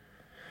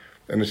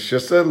 And it's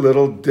just a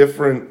little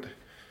different.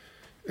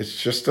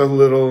 It's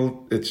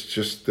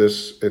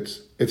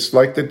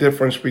like the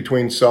difference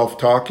between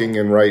self-talking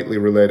and rightly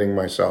relating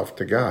myself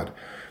to God.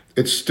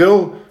 There's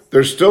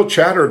still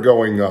chatter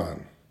going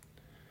on.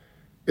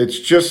 It's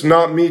just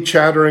not me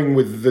chattering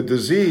with the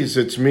disease.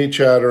 It's me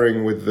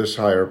chattering with this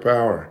higher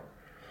power.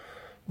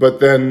 But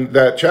then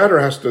that chatter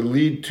has to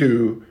lead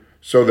to,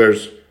 so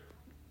there's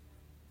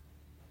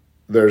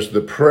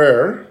the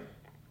prayer,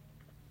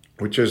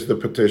 which is the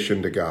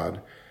petition to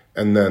God,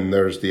 and then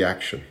there's the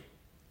action,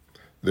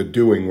 the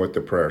doing what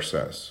the prayer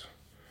says.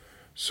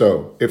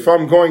 So if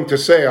I'm going to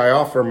say, I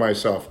offer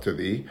myself to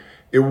thee,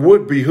 it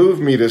would behoove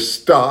me to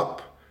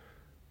stop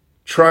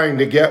trying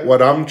to get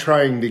what I'm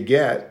trying to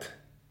get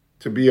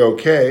to be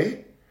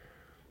okay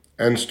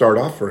and start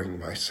offering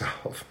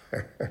myself.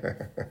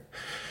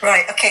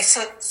 Right. Okay.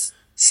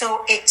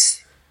 So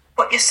it's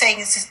what you're saying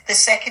is the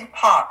second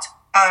part,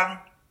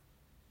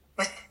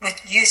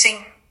 with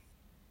using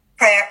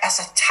prayer as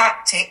a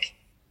tactic.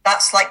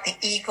 That's like the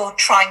ego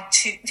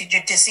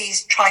your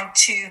disease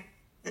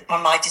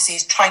my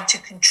disease trying to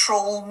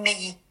control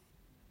me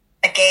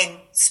again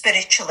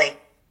spiritually.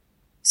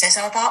 Says,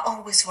 oh, that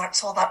always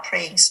works, all that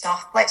praying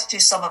stuff. Let's do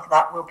some of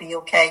that, we'll be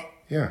okay.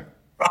 Yeah.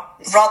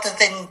 Rather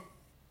than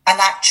an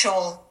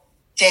actual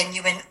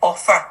genuine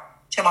offer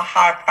to my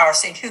higher power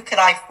saying, who can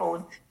I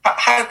phone?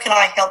 How can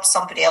I help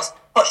somebody else?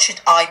 What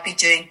should I be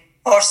doing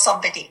for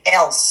somebody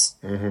else?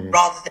 Mm-hmm.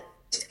 Rather than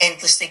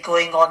endlessly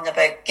going on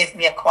about, give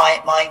me a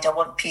quiet mind, I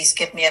want peace,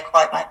 give me a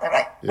quiet mind. All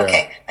right. Yeah.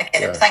 Okay, I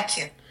get it. Thank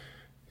you.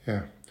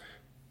 Yeah.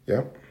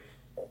 Yep.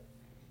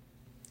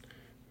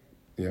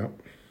 Yep.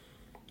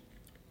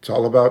 It's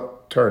all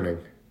about turning.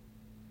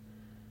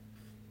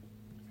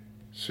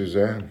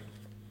 Suzanne.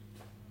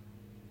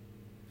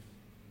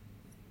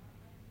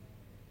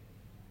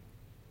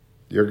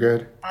 You're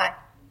good? Hi.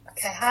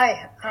 Okay,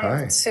 hi.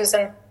 Hi.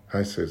 Susan.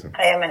 Hi, Susan.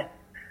 I am an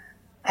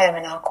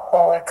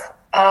alcoholic.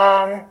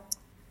 That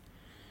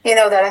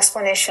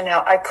explanation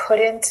now,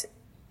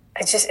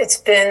 it's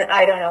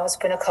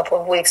been a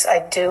couple of weeks.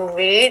 I do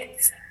read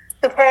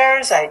the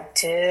prayers. I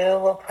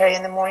will pray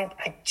in the morning.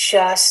 It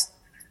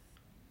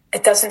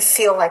doesn't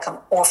feel like I'm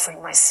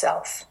offering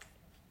myself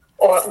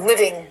or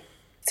living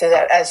through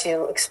that as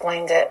you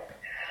explained it.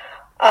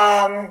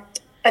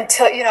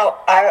 Until,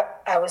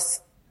 I was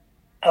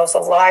a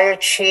liar,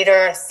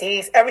 cheater,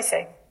 thief,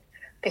 everything,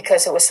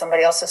 because it was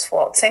somebody else's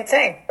fault. Same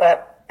thing.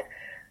 But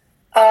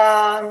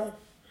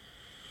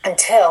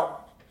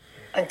until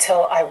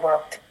I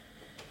worked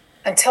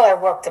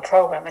the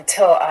program,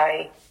 until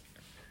I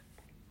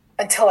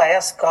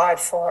asked God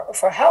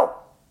for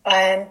help.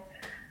 And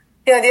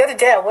the other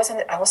day I was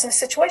in a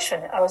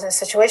situation. I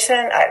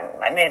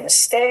made a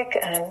mistake,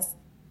 and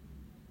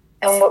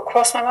what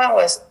crossed my mind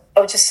was,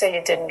 oh, just say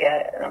you didn't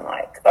get it. And I'm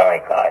like, all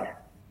right, God,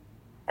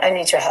 I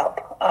need your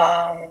help.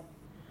 I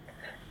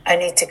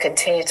need to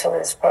continue to live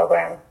this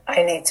program.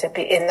 I need to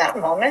be in that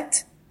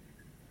moment.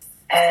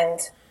 And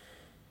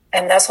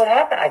that's what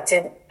happened.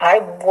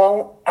 I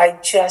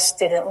just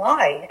didn't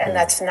lie. And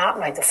that's not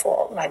my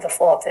default. My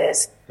default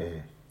is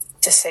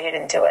just say you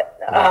didn't do it.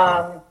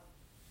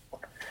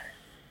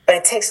 But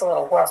it takes a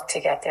little work to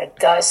get there. It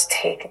does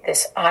take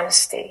this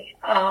honesty.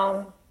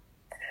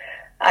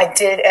 I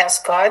did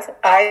ask God.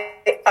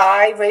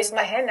 I raised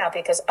my hand now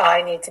because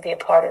I need to be a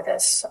part of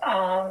this.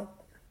 I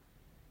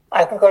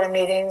can go to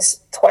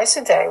meetings twice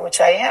a day,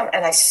 which I am,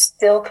 and I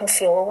still can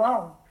feel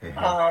alone,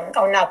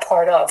 or not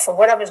part of, for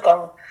whatever's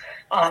going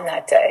on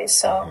that day.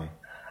 So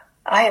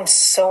I am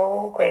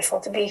so grateful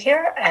to be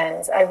here,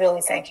 and I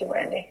really thank you,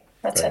 Randy.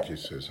 Thank you,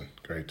 Susan.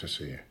 Great to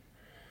see you.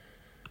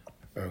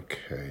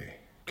 Okay.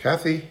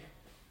 Kathy?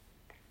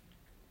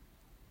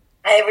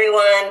 Hi,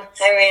 everyone.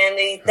 Hi,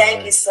 Randy.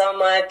 Thank you so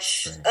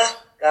much.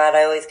 Oh, God,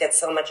 I always get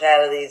so much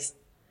out of these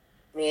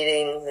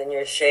meetings and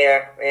your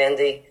share,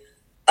 Randy.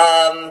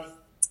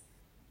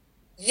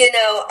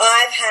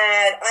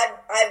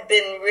 I've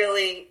been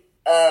really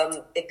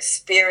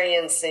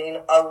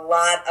experiencing a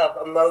lot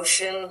of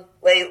emotion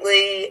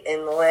lately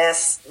in the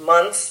last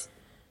month,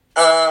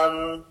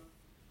 and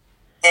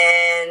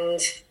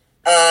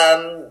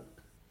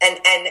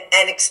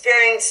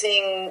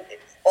experiencing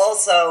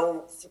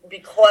also,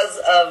 because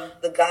of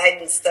the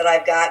guidance that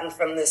I've gotten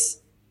from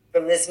this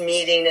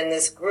meeting and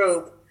this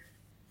group,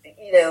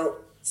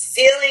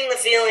 feeling the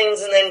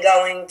feelings and then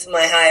going to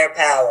my higher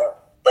power.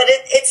 But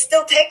it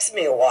still takes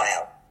me a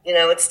while.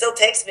 It still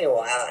takes me a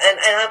while. And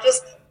I'll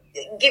just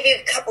give you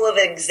a couple of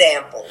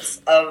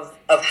examples of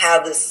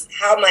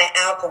how my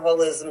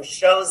alcoholism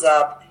shows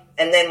up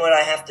and then what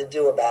I have to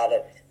do about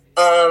it.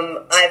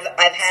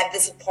 I've had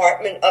this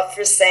apartment up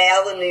for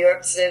sale in New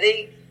York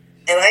City,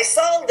 and I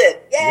sold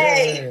it.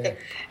 Yay!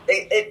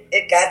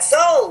 It got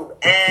sold.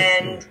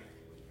 And,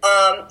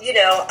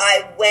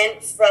 I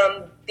went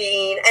from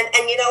being,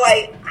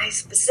 I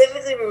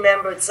specifically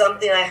remembered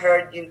something I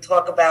heard you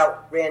talk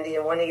about, Randy,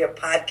 in one of your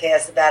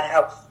podcasts, about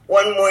how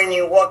one morning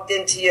you walked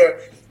into your,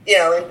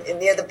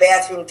 near the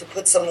bathroom to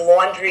put some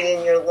laundry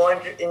in your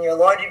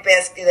laundry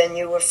basket, and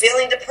you were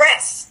feeling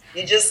depressed.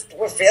 You just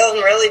were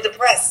feeling really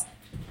depressed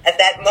at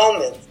that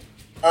moment.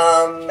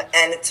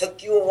 And it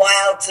took you a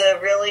while to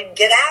really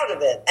get out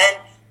of it. And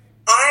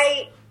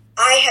I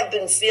have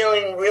been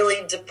feeling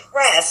really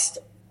depressed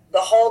the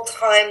whole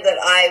time that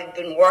I've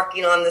been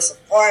working on this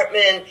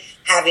apartment,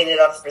 having it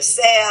up for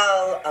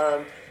sale,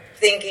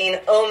 thinking,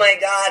 oh my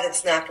God,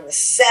 it's not going to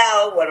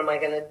sell. What am I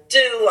going to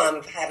do?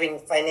 I'm having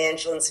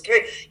financial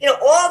insecurity.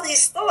 All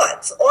these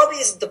thoughts, all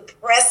these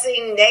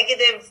depressing,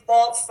 negative,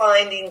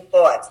 fault-finding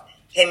thoughts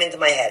came into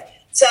my head.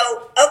 So,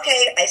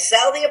 okay, I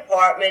sell the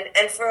apartment,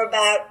 and for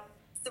about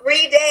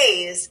 3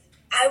 days,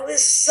 I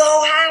was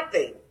so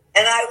happy.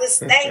 And I was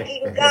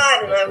thanking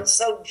God, and I was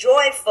so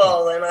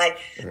joyful, and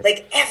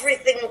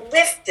everything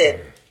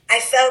lifted. I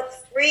felt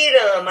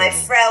freedom. I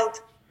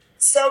felt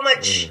so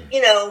much,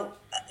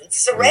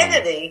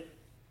 serenity.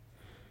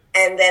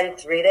 And then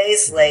 3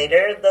 days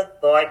later, the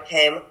thought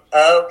came,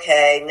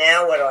 okay,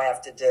 now what do I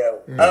have to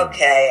do?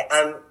 Okay,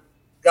 I'm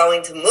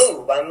going to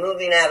move. I'm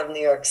moving out of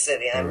New York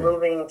City. I'm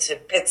moving to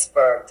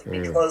Pittsburgh to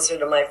be closer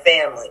to my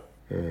family.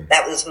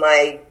 That was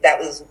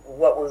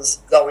what was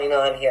going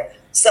on here.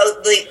 So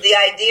the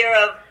idea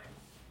of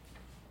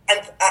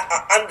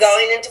I'm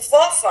going into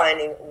fault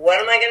finding. What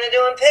am I going to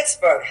do in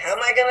Pittsburgh? How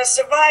am I going to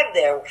survive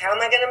there? How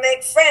am I going to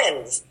make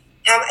friends?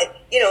 How am I,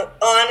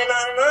 on and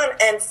on and on.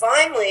 And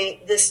finally,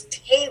 this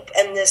tape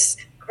and this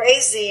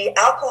crazy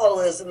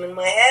alcoholism in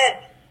my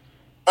head,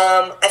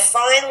 I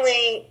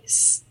finally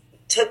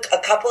took a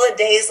couple of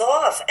days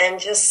off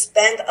and just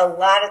spent a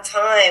lot of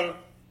time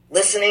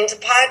listening to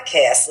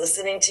podcasts,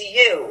 listening to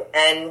you,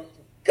 and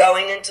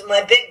going into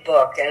my big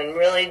book and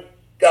really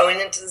going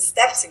into the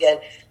steps again,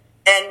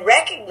 and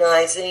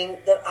recognizing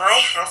that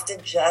I have to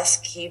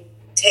just keep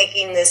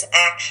taking this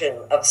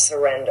action of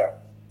surrender.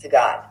 to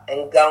God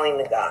and going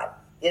to God,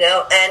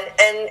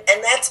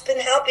 and that's been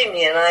helping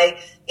me. And I,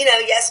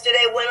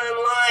 yesterday went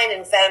online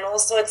and found all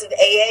sorts of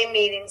AA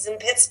meetings in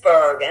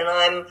Pittsburgh, and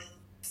I'm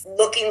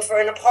looking for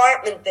an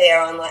apartment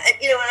there online,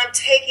 and I'm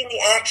taking the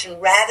action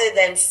rather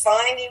than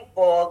finding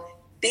fault,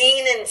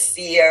 being in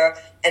fear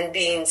and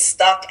being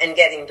stuck and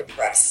getting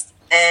depressed.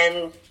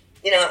 And,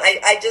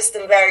 I just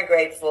am very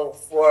grateful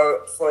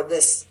for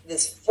this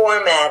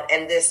format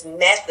and this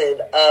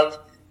method of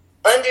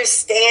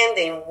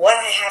understanding what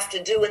I have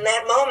to do in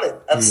that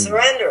moment of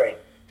surrendering,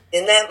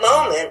 in that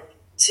moment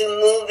to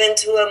move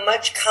into a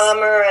much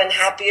calmer and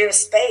happier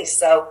space.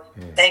 So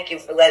thank you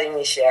for letting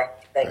me share.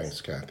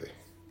 Thanks, Kathy.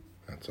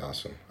 That's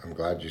awesome. I'm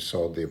glad you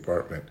sold the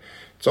apartment.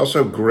 It's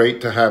also great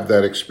to have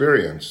that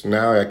experience.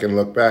 Now I can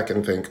look back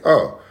and think,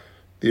 oh,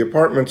 the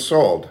apartment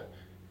sold.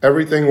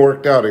 Everything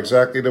worked out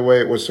exactly the way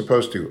it was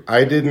supposed to.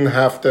 I didn't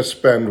have to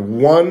spend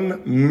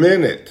 1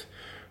 minute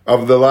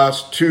of the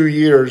last 2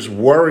 years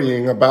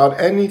worrying about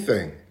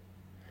anything.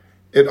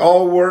 It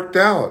all worked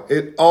out.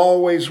 It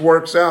always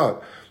works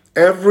out.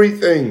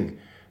 Everything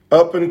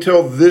up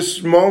until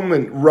this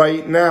moment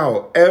right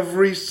now,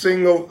 every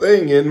single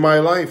thing in my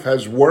life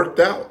has worked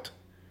out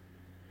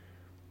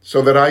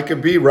so that I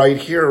could be right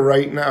here,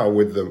 right now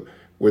with the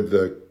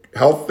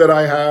health that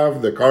I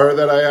have, the car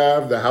that I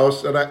have, the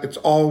house it's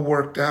all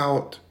worked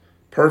out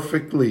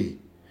perfectly.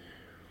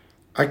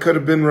 I could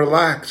have been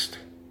relaxed.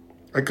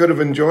 I could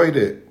have enjoyed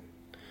it.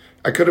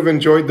 I could have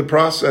enjoyed the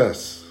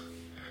process.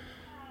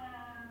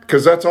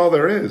 Because that's all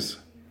there is.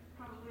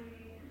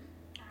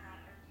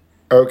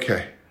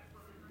 Okay.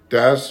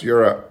 Daz,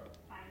 you're up.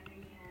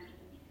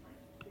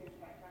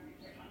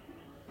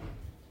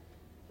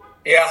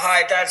 Yeah,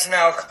 hi, Dad's an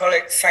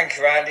alcoholic. Thank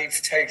you, Andy,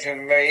 for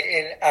taking me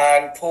in,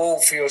 and Paul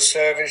for your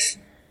service.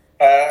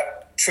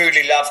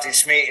 Truly loved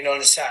this meeting on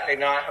a Saturday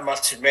night, I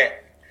must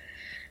admit.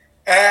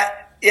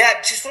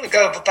 Just want to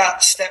go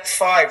about step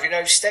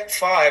 5. Step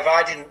 5,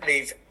 I didn't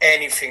leave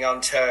anything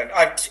unturned.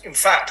 In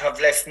fact,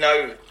 I've left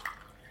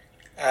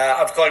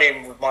I've gone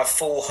in with my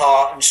full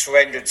heart and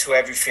surrendered to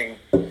everything.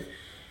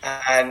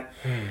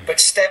 But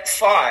step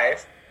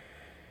 5,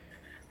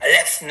 I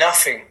left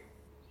nothing.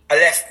 I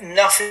left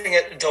nothing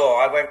at the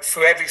door. I went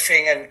through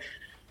everything, and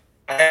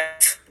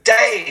for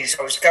days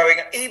I was going,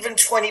 even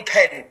 20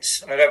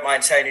 pence, and I don't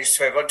mind saying this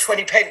to everyone,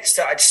 20 pence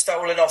that I'd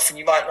stolen off, and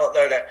you might not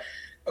know that,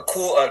 a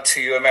quarter to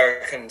you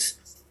Americans,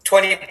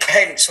 20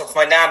 pence off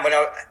my nan,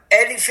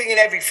 anything and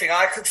everything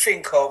I could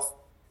think of,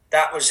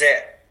 that was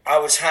it. I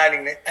was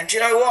handing it. And do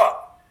you know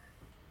what?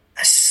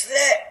 I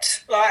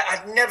slept like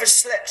I'd never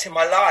slept in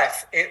my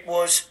life. It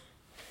was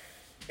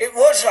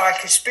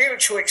like a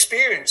spiritual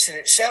experience in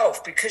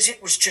itself, because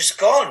it was just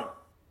gone.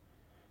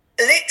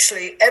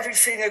 Literally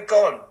everything had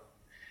gone.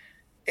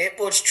 It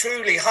was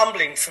truly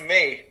humbling for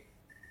me.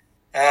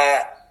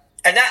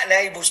 And that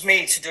enables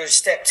me to do a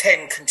step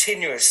 10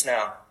 continuous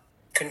now.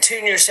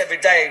 Continuous every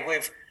day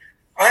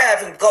I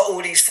haven't got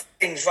all these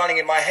things running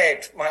in my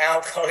head, my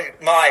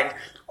alcoholic mind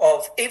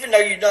of, even though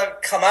you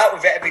don't come out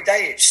with it every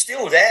day, it's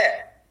still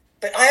there.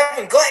 But I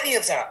haven't got any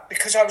of that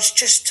because I was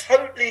just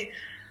totally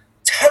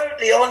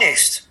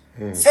honest.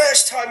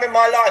 First time in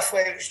my life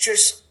where it was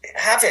just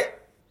have it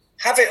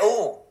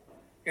all,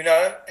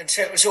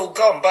 until it was all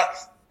gone. But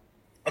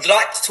I'd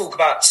like to talk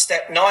about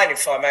step 9,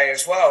 if I may,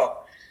 as well.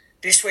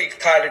 This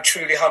week I had a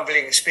truly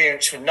humbling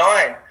experience with 9.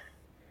 I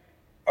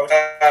was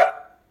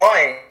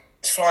flying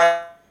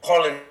to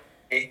Holland,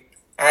 and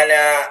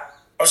I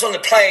was on the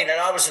plane,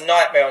 and I was a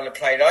nightmare on the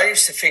plane. I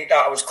used to think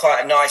that I was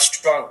quite a nice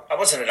drunk. I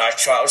wasn't a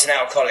nice drunk, I was an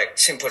alcoholic,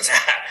 simple as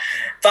that.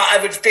 But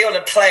I would be on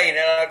a plane, and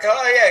I'd go,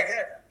 oh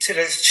yeah, to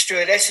the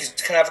stewardesses,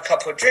 can I have a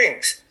couple of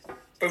drinks?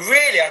 But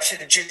really, I should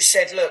have just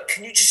said, look,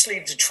 can you just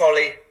leave the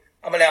trolley?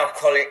 I'm an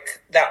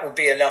alcoholic. That will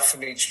be enough for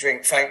me to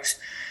drink, thanks.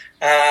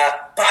 But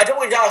I'd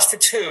always ask for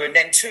 2, and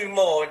then 2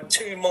 more, and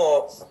 2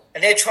 more.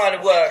 And they're trying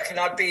to work, and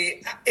I'd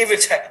be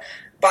irritated.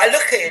 But I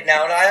look at it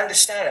now, and I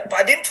understand it. But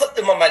I didn't put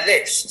them on my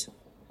list.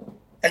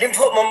 I didn't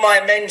put them on my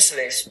amends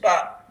list.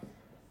 But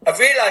I've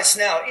realised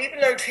now, even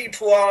though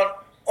people aren't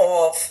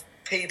of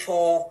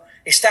people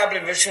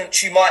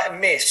establishments you might have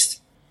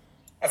missed,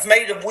 I've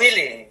made a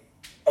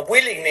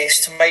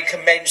willingness to make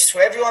amends to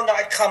everyone that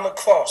I come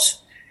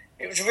across.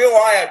 It was a real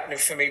eye-opener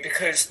for me,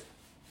 because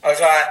I was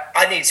like,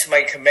 I need to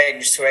make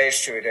amends to air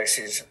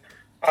stewardesses.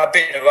 I've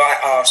been a right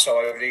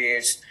arsehole over the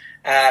years.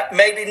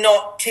 Maybe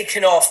not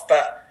kicking off,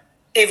 but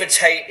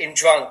irritating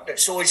drunk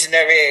that's always in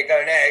their ear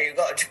going, hey, you've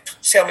got to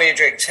sell me a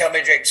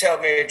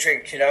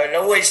drink, and I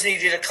always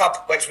needed a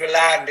couple as we're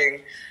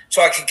landing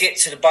so I could get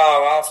to the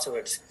bar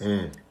afterwards.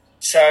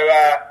 So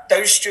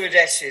those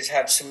stewardesses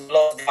had some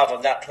lot of love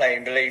on that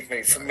plane, believe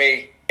me, for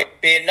me.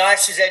 Being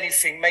nice as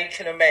anything,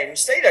 making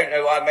amends. They don't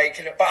know I'm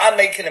making it, but I'm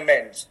making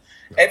amends.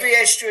 Every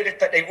air stewardess,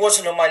 but they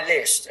wasn't on my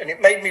list. And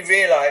it made me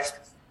realise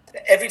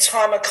that every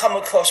time I come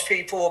across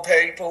people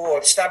or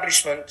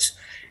establishments,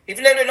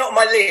 even though they're not on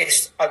my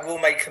list, I will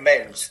make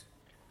amends.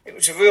 It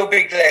was a real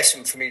big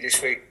lesson for me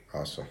this week.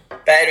 Awesome.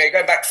 But anyway,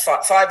 going back to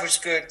 5. 5 was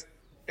good.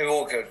 They're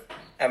all good.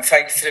 And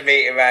thank you for the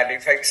meeting,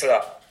 Randy. Thanks a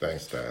lot.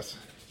 Thanks, Daz.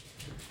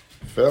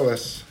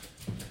 Phyllis.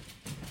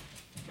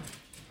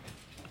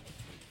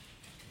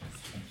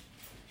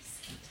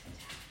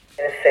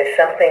 I'm going to say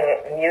something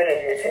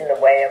muted is in the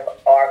way of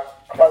our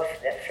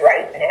closeness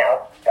right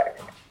now, but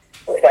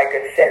it was like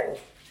a sentence.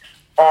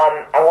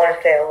 I want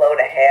to say hello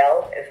to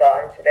Hale is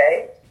on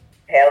today.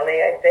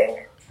 Haley, I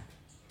think.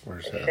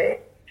 Where's Is that? she?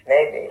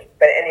 Maybe.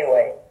 But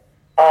anyway,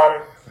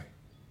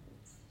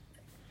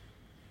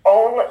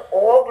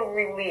 all the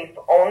relief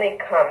only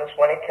comes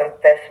when I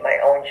confess my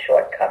own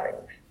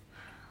shortcomings.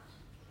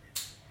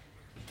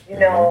 You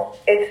know,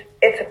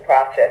 it's a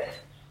process.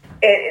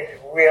 It is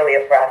really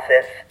a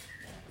process.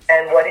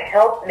 And what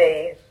helped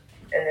me,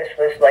 and this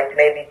was like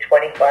maybe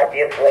 25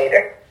 years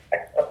later,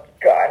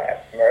 God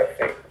have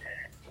mercy,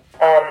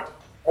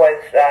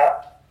 was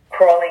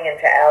crawling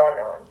into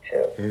Al-Anon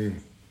too.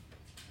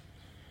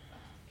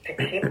 To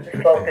keep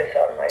the focus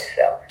on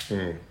myself.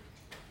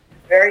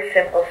 Very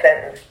simple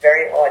sentence,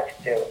 very hard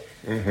to do.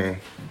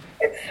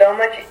 It's so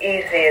much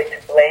easier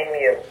to blame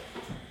you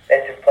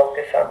than to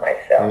focus on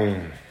myself.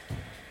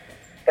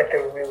 But the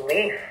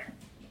relief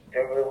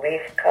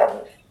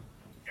comes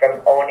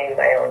from owning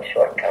my own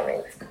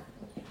shortcomings.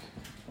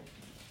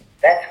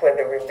 That's where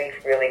the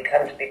relief really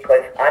comes,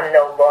 because I'm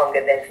no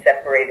longer then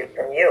separated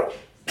from you.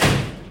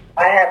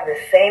 I have the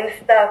same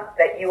stuff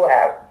that you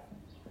have.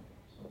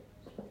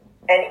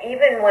 And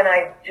even when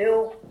I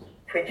do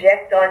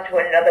project onto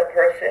another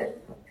person,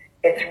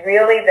 it's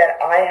really that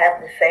I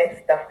have the same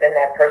stuff than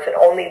that person,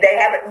 only they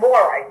have it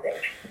more, I think.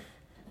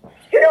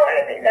 You know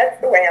what I mean? That's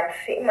the way I'm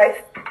seeing my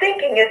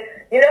thinking is,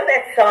 you know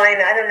that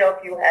sign, I don't know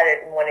if you had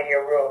it in one of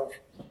your rooms,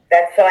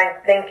 that sign,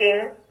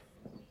 thinking.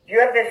 Do you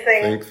have this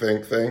thing?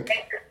 Think.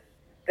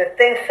 The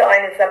think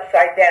sign is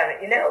upside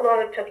down. You know how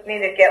long it took me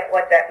to get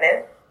what that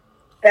meant?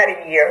 About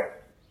a year.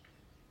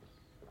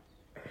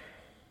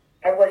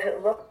 I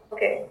wasn't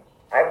looking.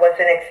 I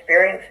wasn't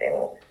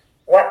experiencing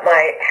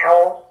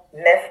how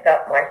messed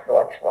up my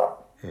thoughts were.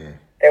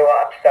 They were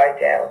upside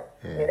down,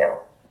 you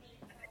know.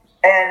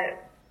 And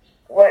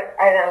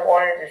I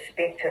wanted to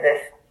speak to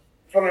this.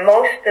 For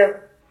most of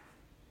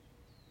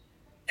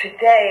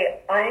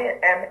today, I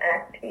am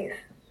at peace.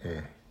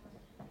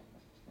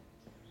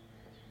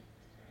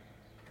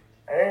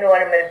 I don't know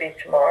what I'm going to be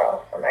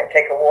tomorrow. I might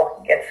take a walk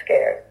and get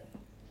scared.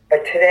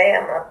 But today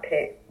I'm at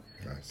peace.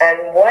 Nice.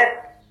 And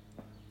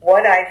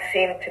what I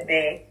seem to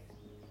be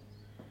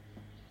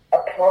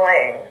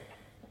applying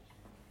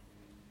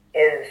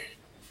is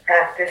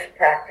practice,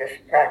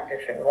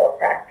 and more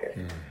practice.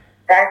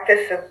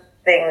 Practice of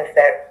things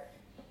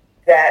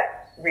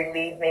that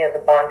relieve me of the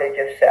bondage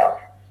of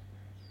self.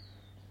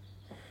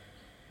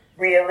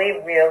 Really,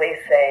 really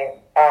saying,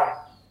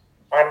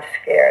 I'm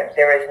scared.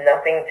 There is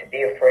nothing to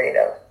be afraid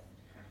of.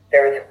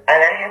 And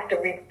I have to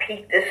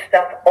repeat this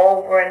stuff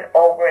over and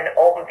over and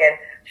over again,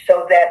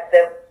 so that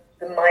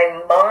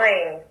my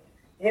mind,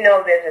 you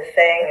know, there's a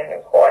saying in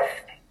the course,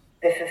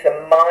 it's a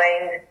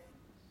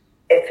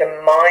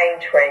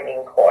mind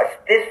training course.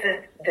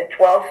 The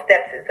 12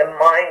 steps is a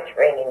mind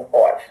training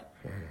course.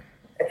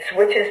 It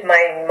switches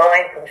my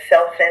mind from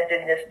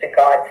self-centeredness to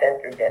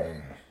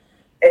God-centeredness.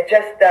 It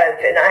just does,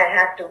 and I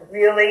have to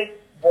really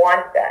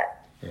want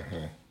that.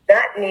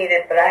 Not need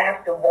it, but I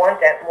have to want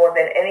that more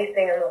than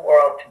anything in the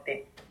world, to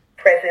be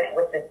present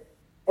with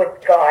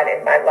God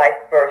in my life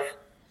first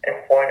and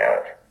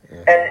foremost.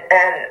 And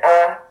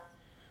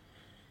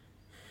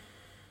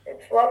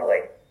it's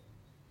lovely.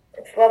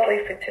 It's lovely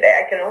for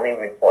today. I can only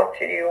report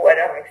to you what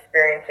I'm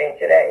experiencing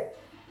today.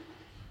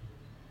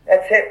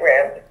 That's it,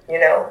 Rand, you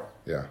know?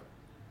 Yeah.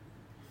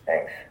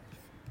 Thanks.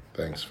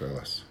 Thanks,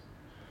 Phyllis.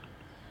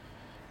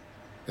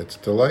 It's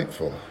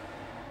delightful.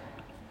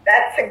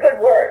 That's a good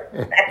word.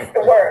 That's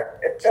the word.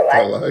 It's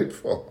delightful.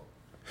 Delightful.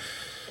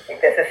 I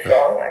think there's a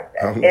song like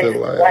that. I'm It's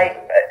delighted.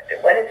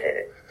 what is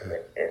it?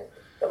 It's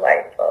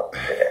delightful.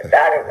 I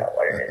don't know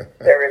what it is.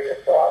 There is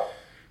a song.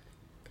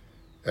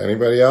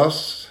 Anybody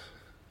else?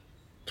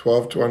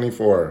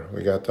 12:24.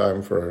 We got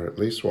time for at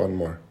least one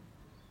more.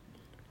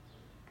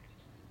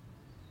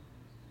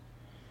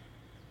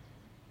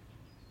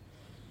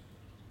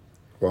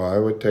 Well, I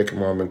would take a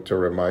moment to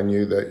remind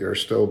you that you're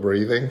still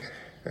breathing.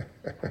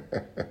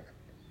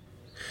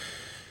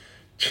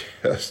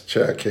 Just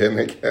check in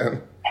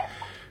again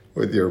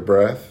with your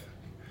breath.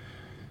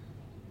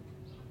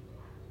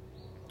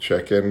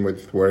 Check in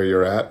with where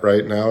you're at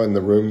right now in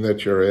the room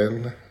that you're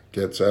in.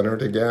 Get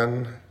centered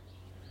again.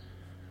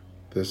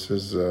 This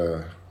is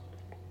the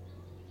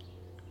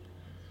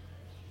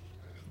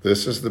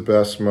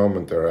best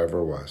moment there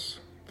ever was.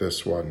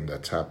 This one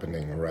that's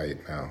happening right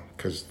now.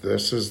 Because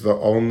this is the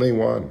only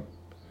one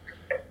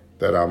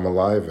that I'm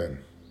alive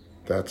in.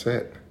 That's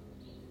it.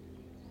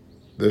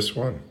 This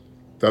one.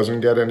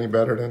 Doesn't get any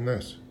better than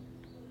this.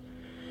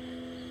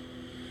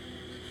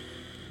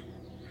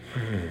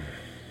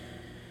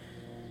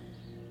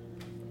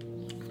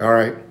 All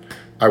right.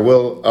 I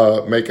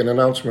will make an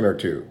announcement or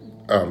two.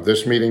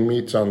 This meeting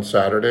meets on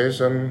Saturdays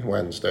and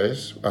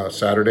Wednesdays.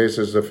 Saturdays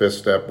is the 5th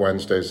step.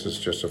 Wednesdays is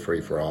just a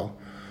free-for-all.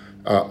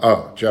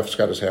 Jeff's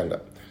got his hand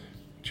up.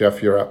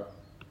 Jeff, you're up.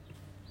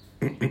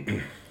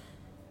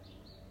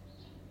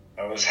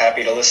 I was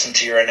happy to listen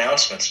to your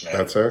announcements, man.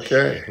 That's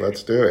okay.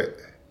 Let's do it.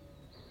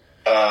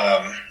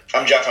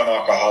 I'm Jeff. I'm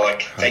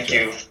alcoholic. Hi, Thank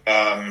Jeff. you.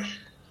 I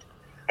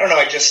don't know.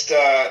 I just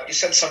you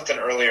said something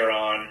earlier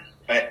on,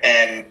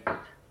 and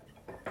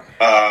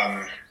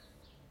I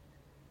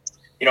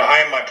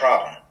am my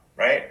problem,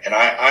 right? And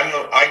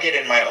I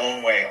get in my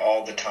own way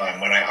all the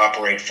time when I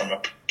operate from a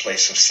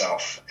place of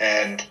self,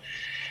 and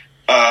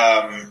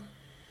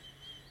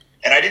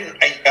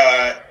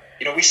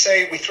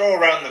we throw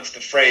around the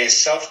phrase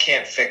 "self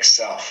can't fix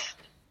self,"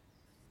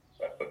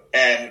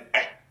 and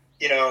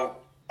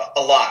a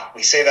lot.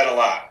 We say that a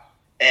lot,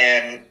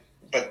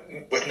 but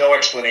with no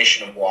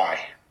explanation of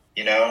why,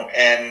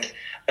 and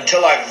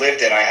until I've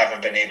lived it, I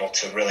haven't been able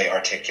to really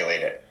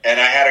articulate it. And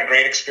I had a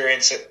great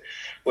experience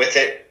with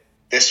it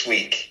this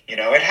week.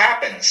 It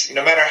happens.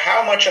 No matter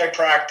how much I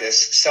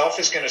practice, self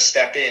is going to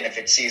step in if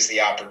it sees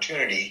the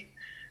opportunity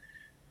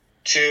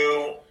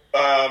to,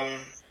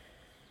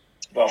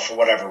 for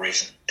whatever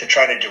reason, to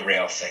try to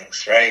derail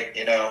things, right?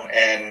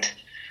 And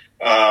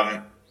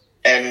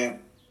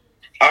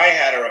I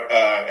had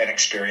an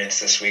experience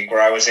this week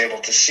where I was able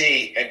to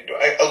see,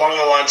 along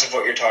the lines of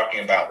what you're talking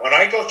about, when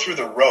I go through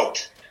the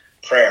rote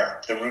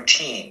prayer, the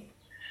routine,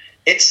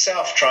 it's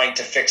self trying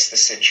to fix the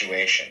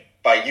situation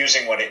by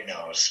using what it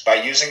knows, by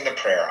using the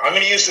prayer. I'm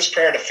going to use this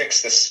prayer to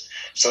fix this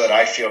so that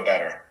I feel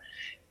better.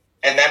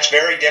 And that's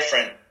very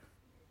different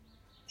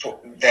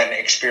than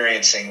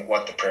experiencing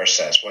what the prayer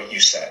says, what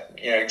you said,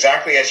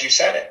 exactly as you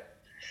said it.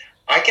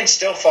 I can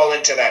still fall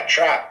into that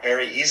trap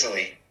very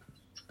easily,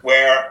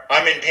 where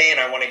I'm in pain,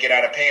 I want to get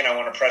out of pain, I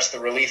want to press the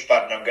relief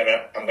button, I'm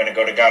gonna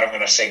go to God, I'm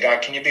gonna say,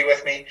 God, can you be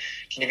with me?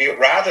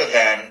 Rather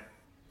than,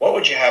 what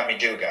would you have me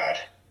do, God?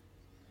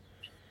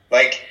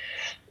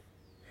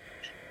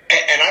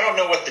 And I don't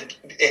know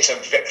it's a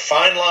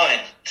fine line.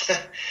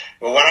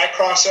 But when I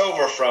cross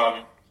over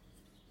from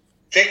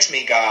fix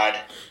me, God,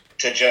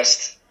 to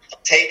just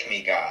take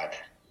me, God,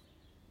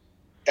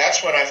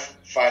 that's when I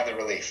find the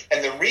relief.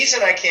 And the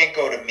reason I can't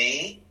go to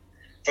me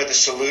for the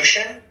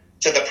solution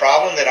to the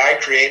problem that I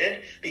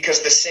created,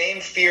 because the same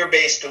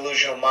fear-based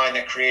delusional mind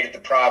that created the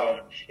problem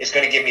is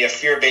going to give me a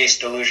fear-based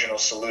delusional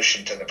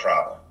solution to the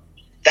problem.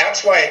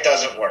 That's why it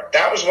doesn't work.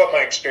 That was what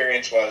my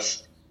experience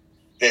was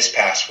this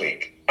past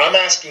week. I'm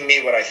asking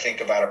me what I think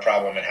about a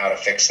problem and how to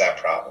fix that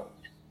problem.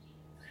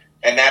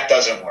 And that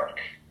doesn't work,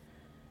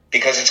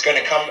 because it's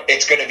going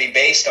to be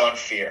based on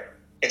fear.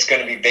 It's going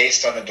to be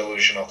based on the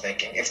delusional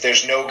thinking, if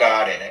there's no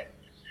God in it.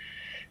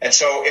 And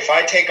so if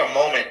I take a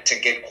moment to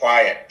get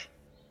quiet,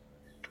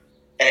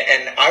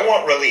 and I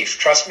want relief.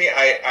 Trust me,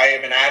 I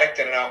am an addict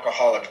and an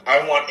alcoholic.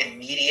 I want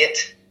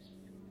immediate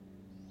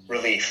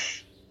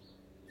relief.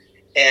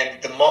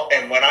 And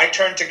when I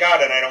turn to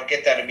God and I don't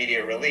get that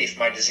immediate relief,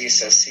 my disease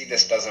says, see,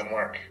 this doesn't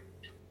work.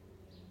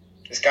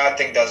 This God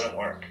thing doesn't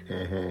work.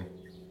 Mm-hmm.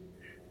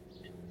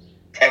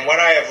 And what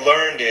I have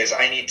learned is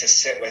I need to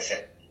sit with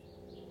it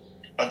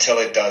until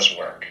it does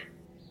work.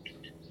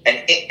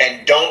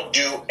 And don't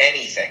do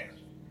anything.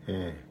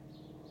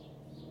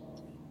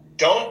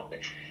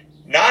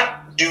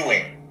 Not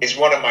doing is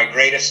one of my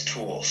greatest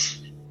tools.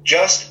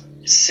 Just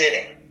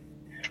sitting,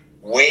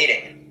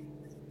 waiting,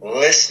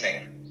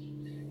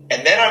 listening.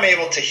 And then I'm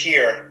able to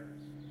hear,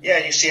 yeah,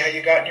 you see how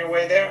you got in your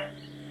way there?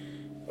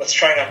 Let's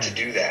try not to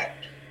do that.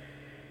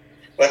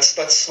 Let's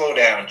slow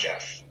down,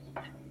 Jeff.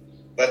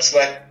 Let's do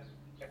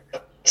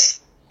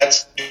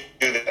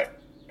that.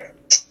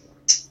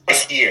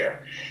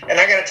 Here. And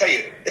I got to tell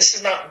you, this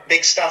is not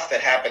big stuff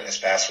that happened this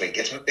past week.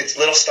 It's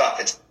little stuff.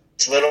 It's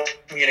little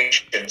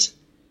communications.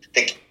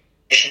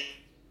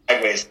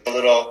 Sideways, a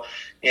little,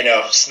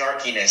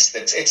 snarkiness.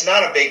 It's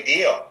not a big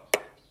deal,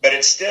 but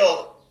it's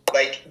still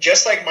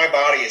just like my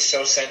body is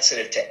so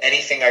sensitive to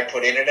anything I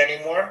put in it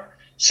anymore,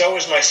 so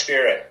is my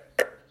spirit.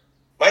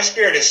 My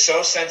spirit is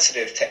so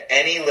sensitive to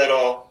any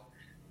little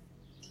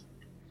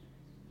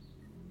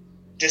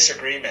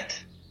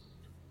disagreement,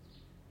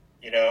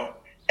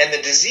 and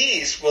the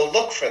disease will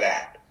look for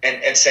that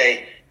and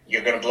say,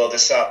 you're going to blow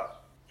this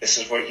up. This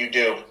is what you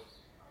do.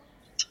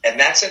 And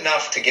that's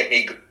enough to get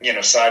me,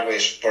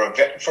 sideways for a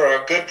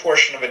good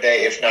portion of a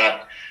day, if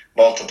not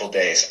multiple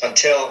days,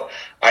 until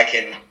I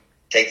can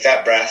take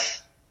that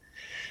breath.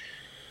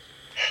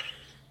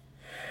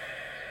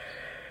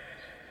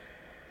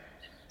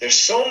 There's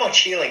so much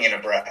healing in a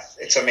breath.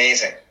 It's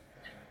amazing.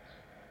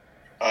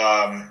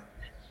 But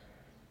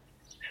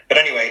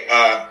anyway,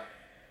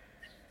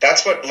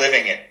 that's what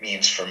living it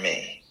means for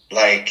me.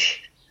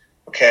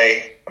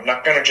 Okay, I'm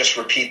not going to just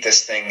repeat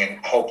this thing and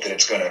hope that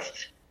it's going to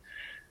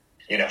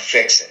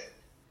fix it.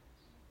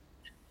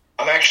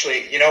 I'm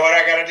actually, what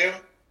I got to do?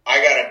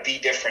 I got to be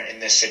different in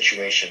this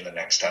situation the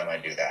next time I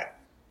do that.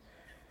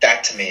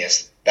 That to me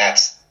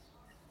that's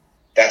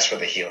where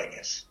the healing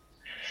is.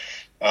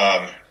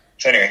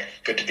 So anyway,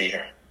 good to be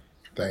here.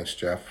 Thanks,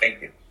 Jeff.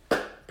 Thank you.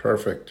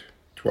 Perfect.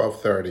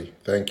 12:30.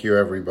 Thank you,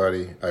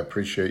 everybody. I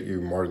appreciate you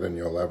more than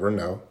you'll ever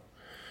know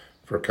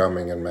for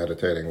coming and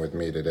meditating with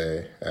me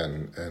today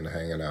and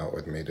hanging out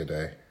with me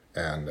today.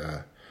 And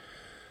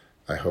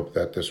I hope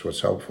that this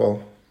was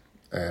helpful.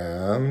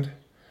 And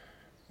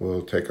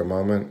We'll take a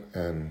moment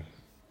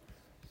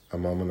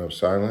of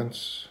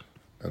silence,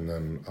 and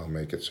then I'll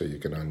make it so you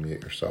can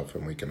unmute yourself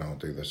and we can all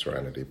do the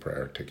Serenity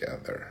Prayer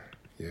together.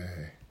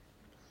 Yay.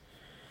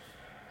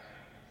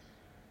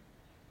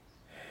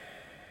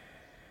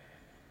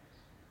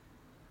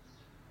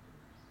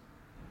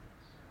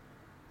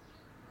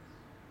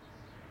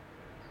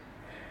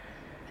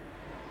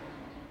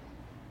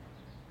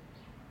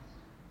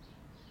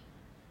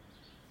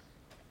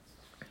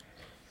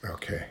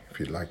 Okay, if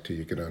you'd like to,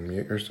 you can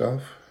unmute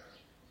yourself.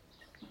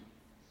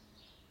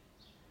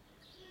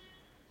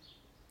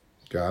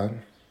 God,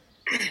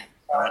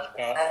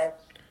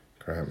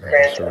 grant me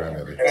the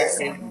serenity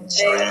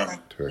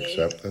to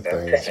accept the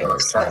things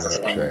I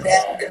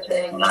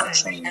cannot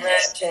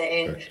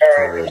change, the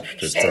courage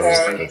to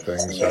trust the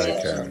things I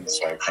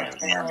can,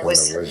 and the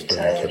wisdom to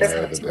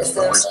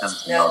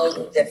know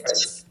the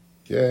difference.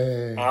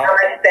 Yay.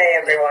 Namaste,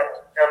 everyone.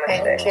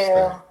 Namaste. Thank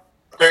you.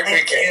 Great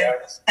weekend.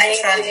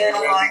 Thanks, Randy.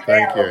 Bye-bye.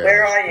 Thank you.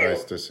 Where are you?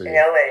 Nice to see In you.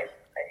 LA. I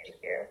see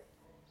you.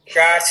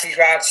 Grazie.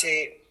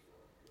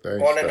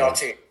 Thanks,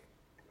 Buonanotte.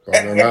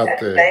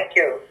 Buonanotte. Thank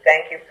you.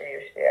 Thank you for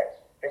your share.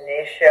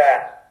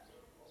 Venetia.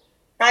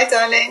 Hi,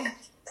 darling.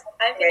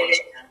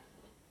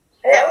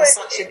 That was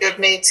such a good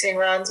meeting,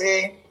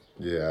 Randy.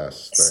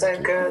 Yes, So thank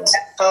you. good.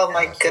 Oh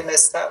my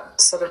goodness,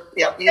 that sort of,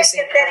 yeah, using It's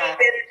any prayer better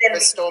to than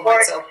restore before,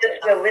 myself. it's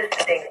just we're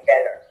listening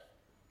better.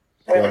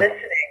 We're What?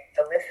 listening.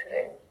 The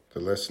listening. The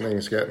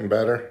listening's getting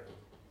better?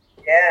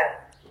 Yeah.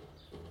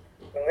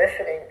 The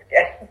listening's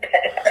getting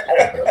better. I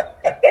don't know.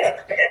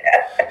 It's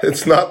better.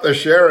 It's not the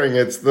sharing,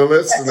 it's the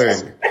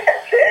listening.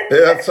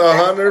 It's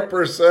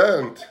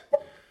 100%.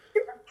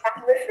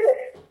 I'm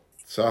listening.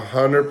 It's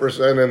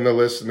 100% in the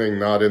listening,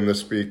 not in the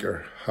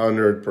speaker.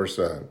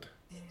 100%.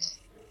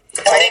 I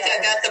think I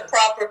got the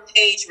proper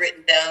page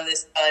written down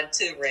this time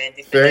too,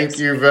 Randy. Thank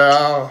you,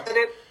 Val. But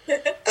it,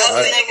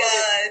 I'll see you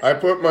guys. I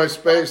put my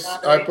space.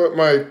 I put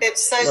my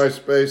it's so, my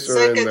spacer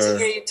so in good to hear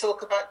there. you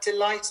talk about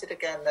delighted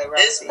again, though,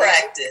 Randy. This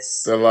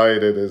practice.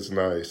 Delighted is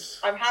nice.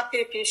 I'm happy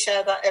if you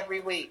share that every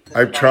week.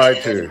 I try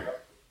to.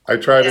 I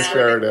try to Yeah.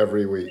 share it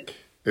every week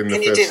in the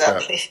Can you fifth do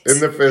that, step. please? In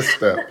the fifth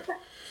step.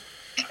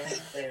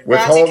 Randy,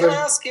 Withholding. can I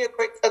ask you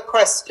a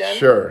question?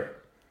 Sure.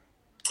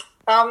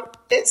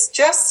 It's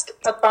just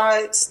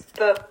about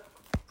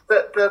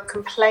the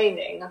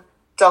complaining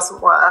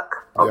doesn't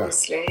work,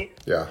 obviously.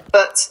 Yeah.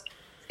 But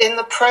in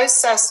the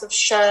process of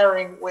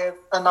sharing with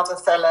another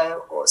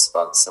fellow or a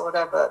sponsor or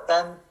whatever,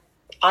 then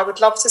I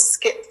would love to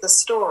skip the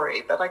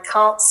story, but I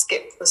can't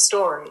skip the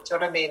story. Do you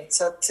know what I mean?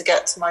 To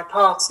get to my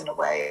part in a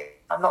way.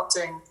 I'm not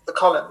doing the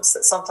columns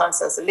that sometimes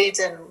there's a lead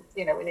in,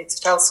 we need to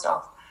tell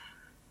stuff.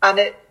 And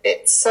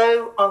it's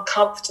so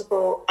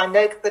uncomfortable. I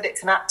know that it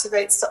can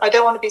activate. So I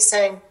don't want to be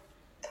saying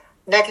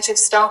negative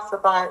stuff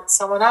about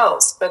someone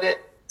else, but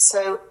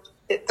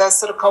there's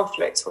sort of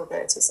conflict with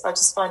it. I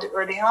just find it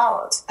really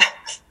hard.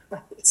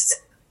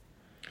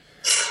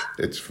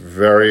 It's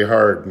very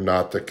hard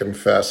not to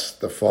confess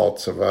the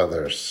faults of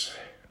others.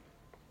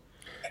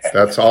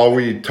 That's all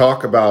we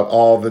talk about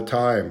all the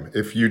time.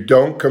 If you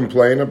don't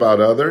complain about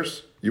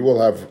others, you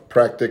will have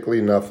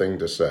practically nothing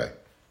to say.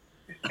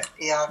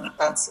 Yeah,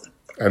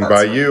 And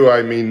by you,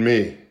 I mean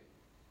me.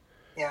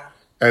 Yeah.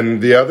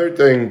 And the other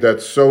thing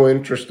that's so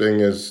interesting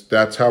is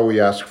that's how we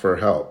ask for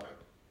help.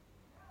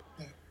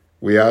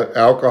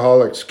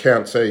 Alcoholics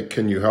can't say,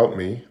 "Can you help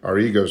me?" Our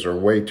egos are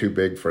way too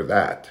big for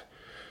that.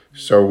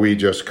 So we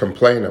just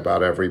complain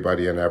about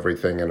everybody and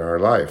everything in our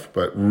life.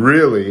 But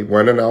really,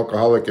 when an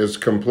alcoholic is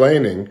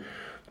complaining,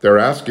 they're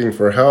asking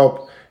for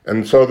help.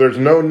 And so there's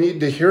no need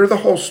to hear the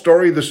whole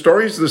story. The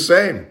story's the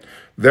same.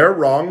 They're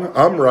wrong.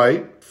 I'm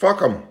right. Fuck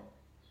them.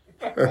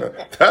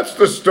 That's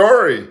the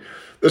story.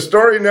 The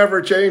story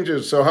never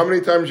changes. So how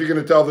many times are you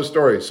going to tell the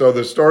story? So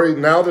the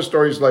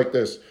story's like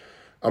this.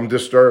 I'm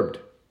disturbed.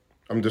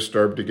 I'm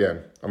disturbed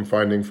again. I'm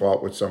finding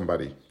fault with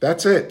somebody.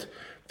 That's it.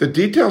 The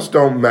details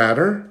don't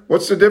matter.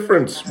 What's the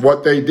difference?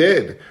 What they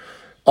did.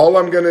 All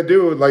I'm going to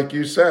do, like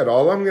you said,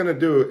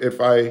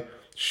 if I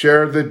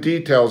share the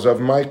details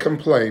of my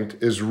complaint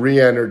is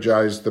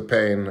re-energize the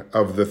pain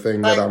of the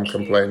thing that I'm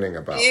complaining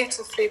about.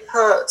 Beautifully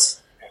put.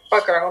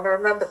 Bugger, I want to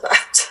remember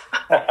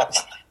that.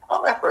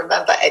 I'll never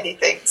remember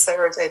anything. It's so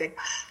irritating.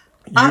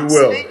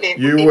 Absolutely.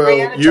 You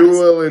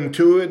will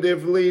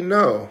intuitively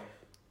know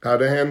how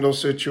to handle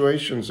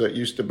situations that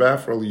used to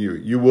baffle you.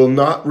 You will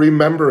not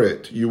remember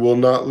it. You will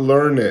not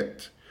learn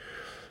it.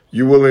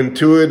 You will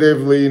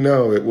intuitively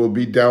know. It will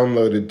be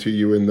downloaded to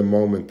you in the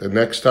moment. The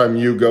next time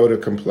you go to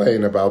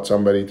complain about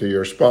somebody to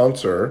your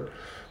sponsor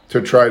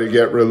to try to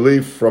get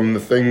relief from the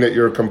thing that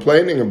you're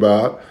complaining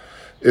about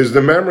is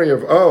the memory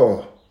of,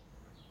 oh,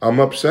 I'm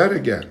upset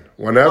again.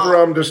 Whenever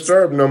I'm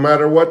disturbed, no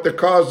matter what the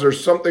cause,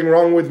 there's something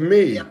wrong with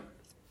me. Yeah.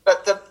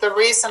 But the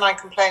reason I'm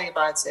complaining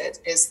about it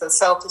is the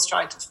self is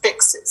trying to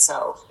fix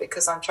itself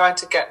because I'm trying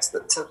to get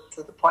to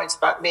the point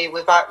about me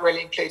without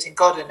really including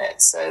God in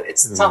it. So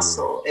it's a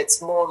tussle.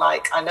 It's more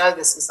like, I know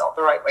this is not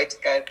the right way to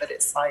go, but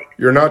it's like...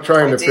 You're not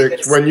trying to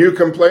fix... When you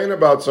complain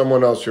about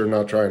someone else, you're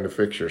not trying to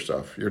fix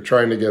yourself. You're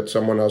trying to get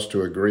someone else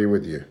to agree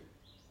with you.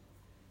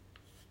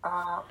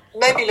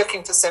 Maybe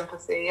looking for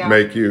sympathy. Yeah.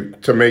 Make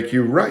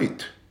you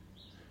right.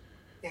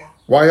 Yeah.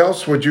 Why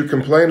else would you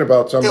complain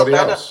about somebody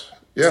else?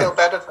 Yeah. Feel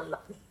better from them.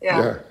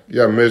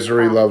 Yeah.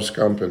 Misery loves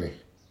company.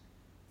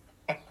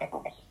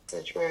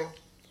 So true.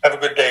 Have a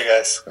good day,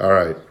 guys. All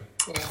right.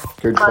 Yeah.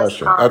 Good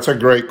question. That's a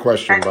great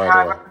question, by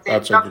the way.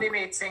 That's a lovely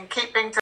meeting. Keep being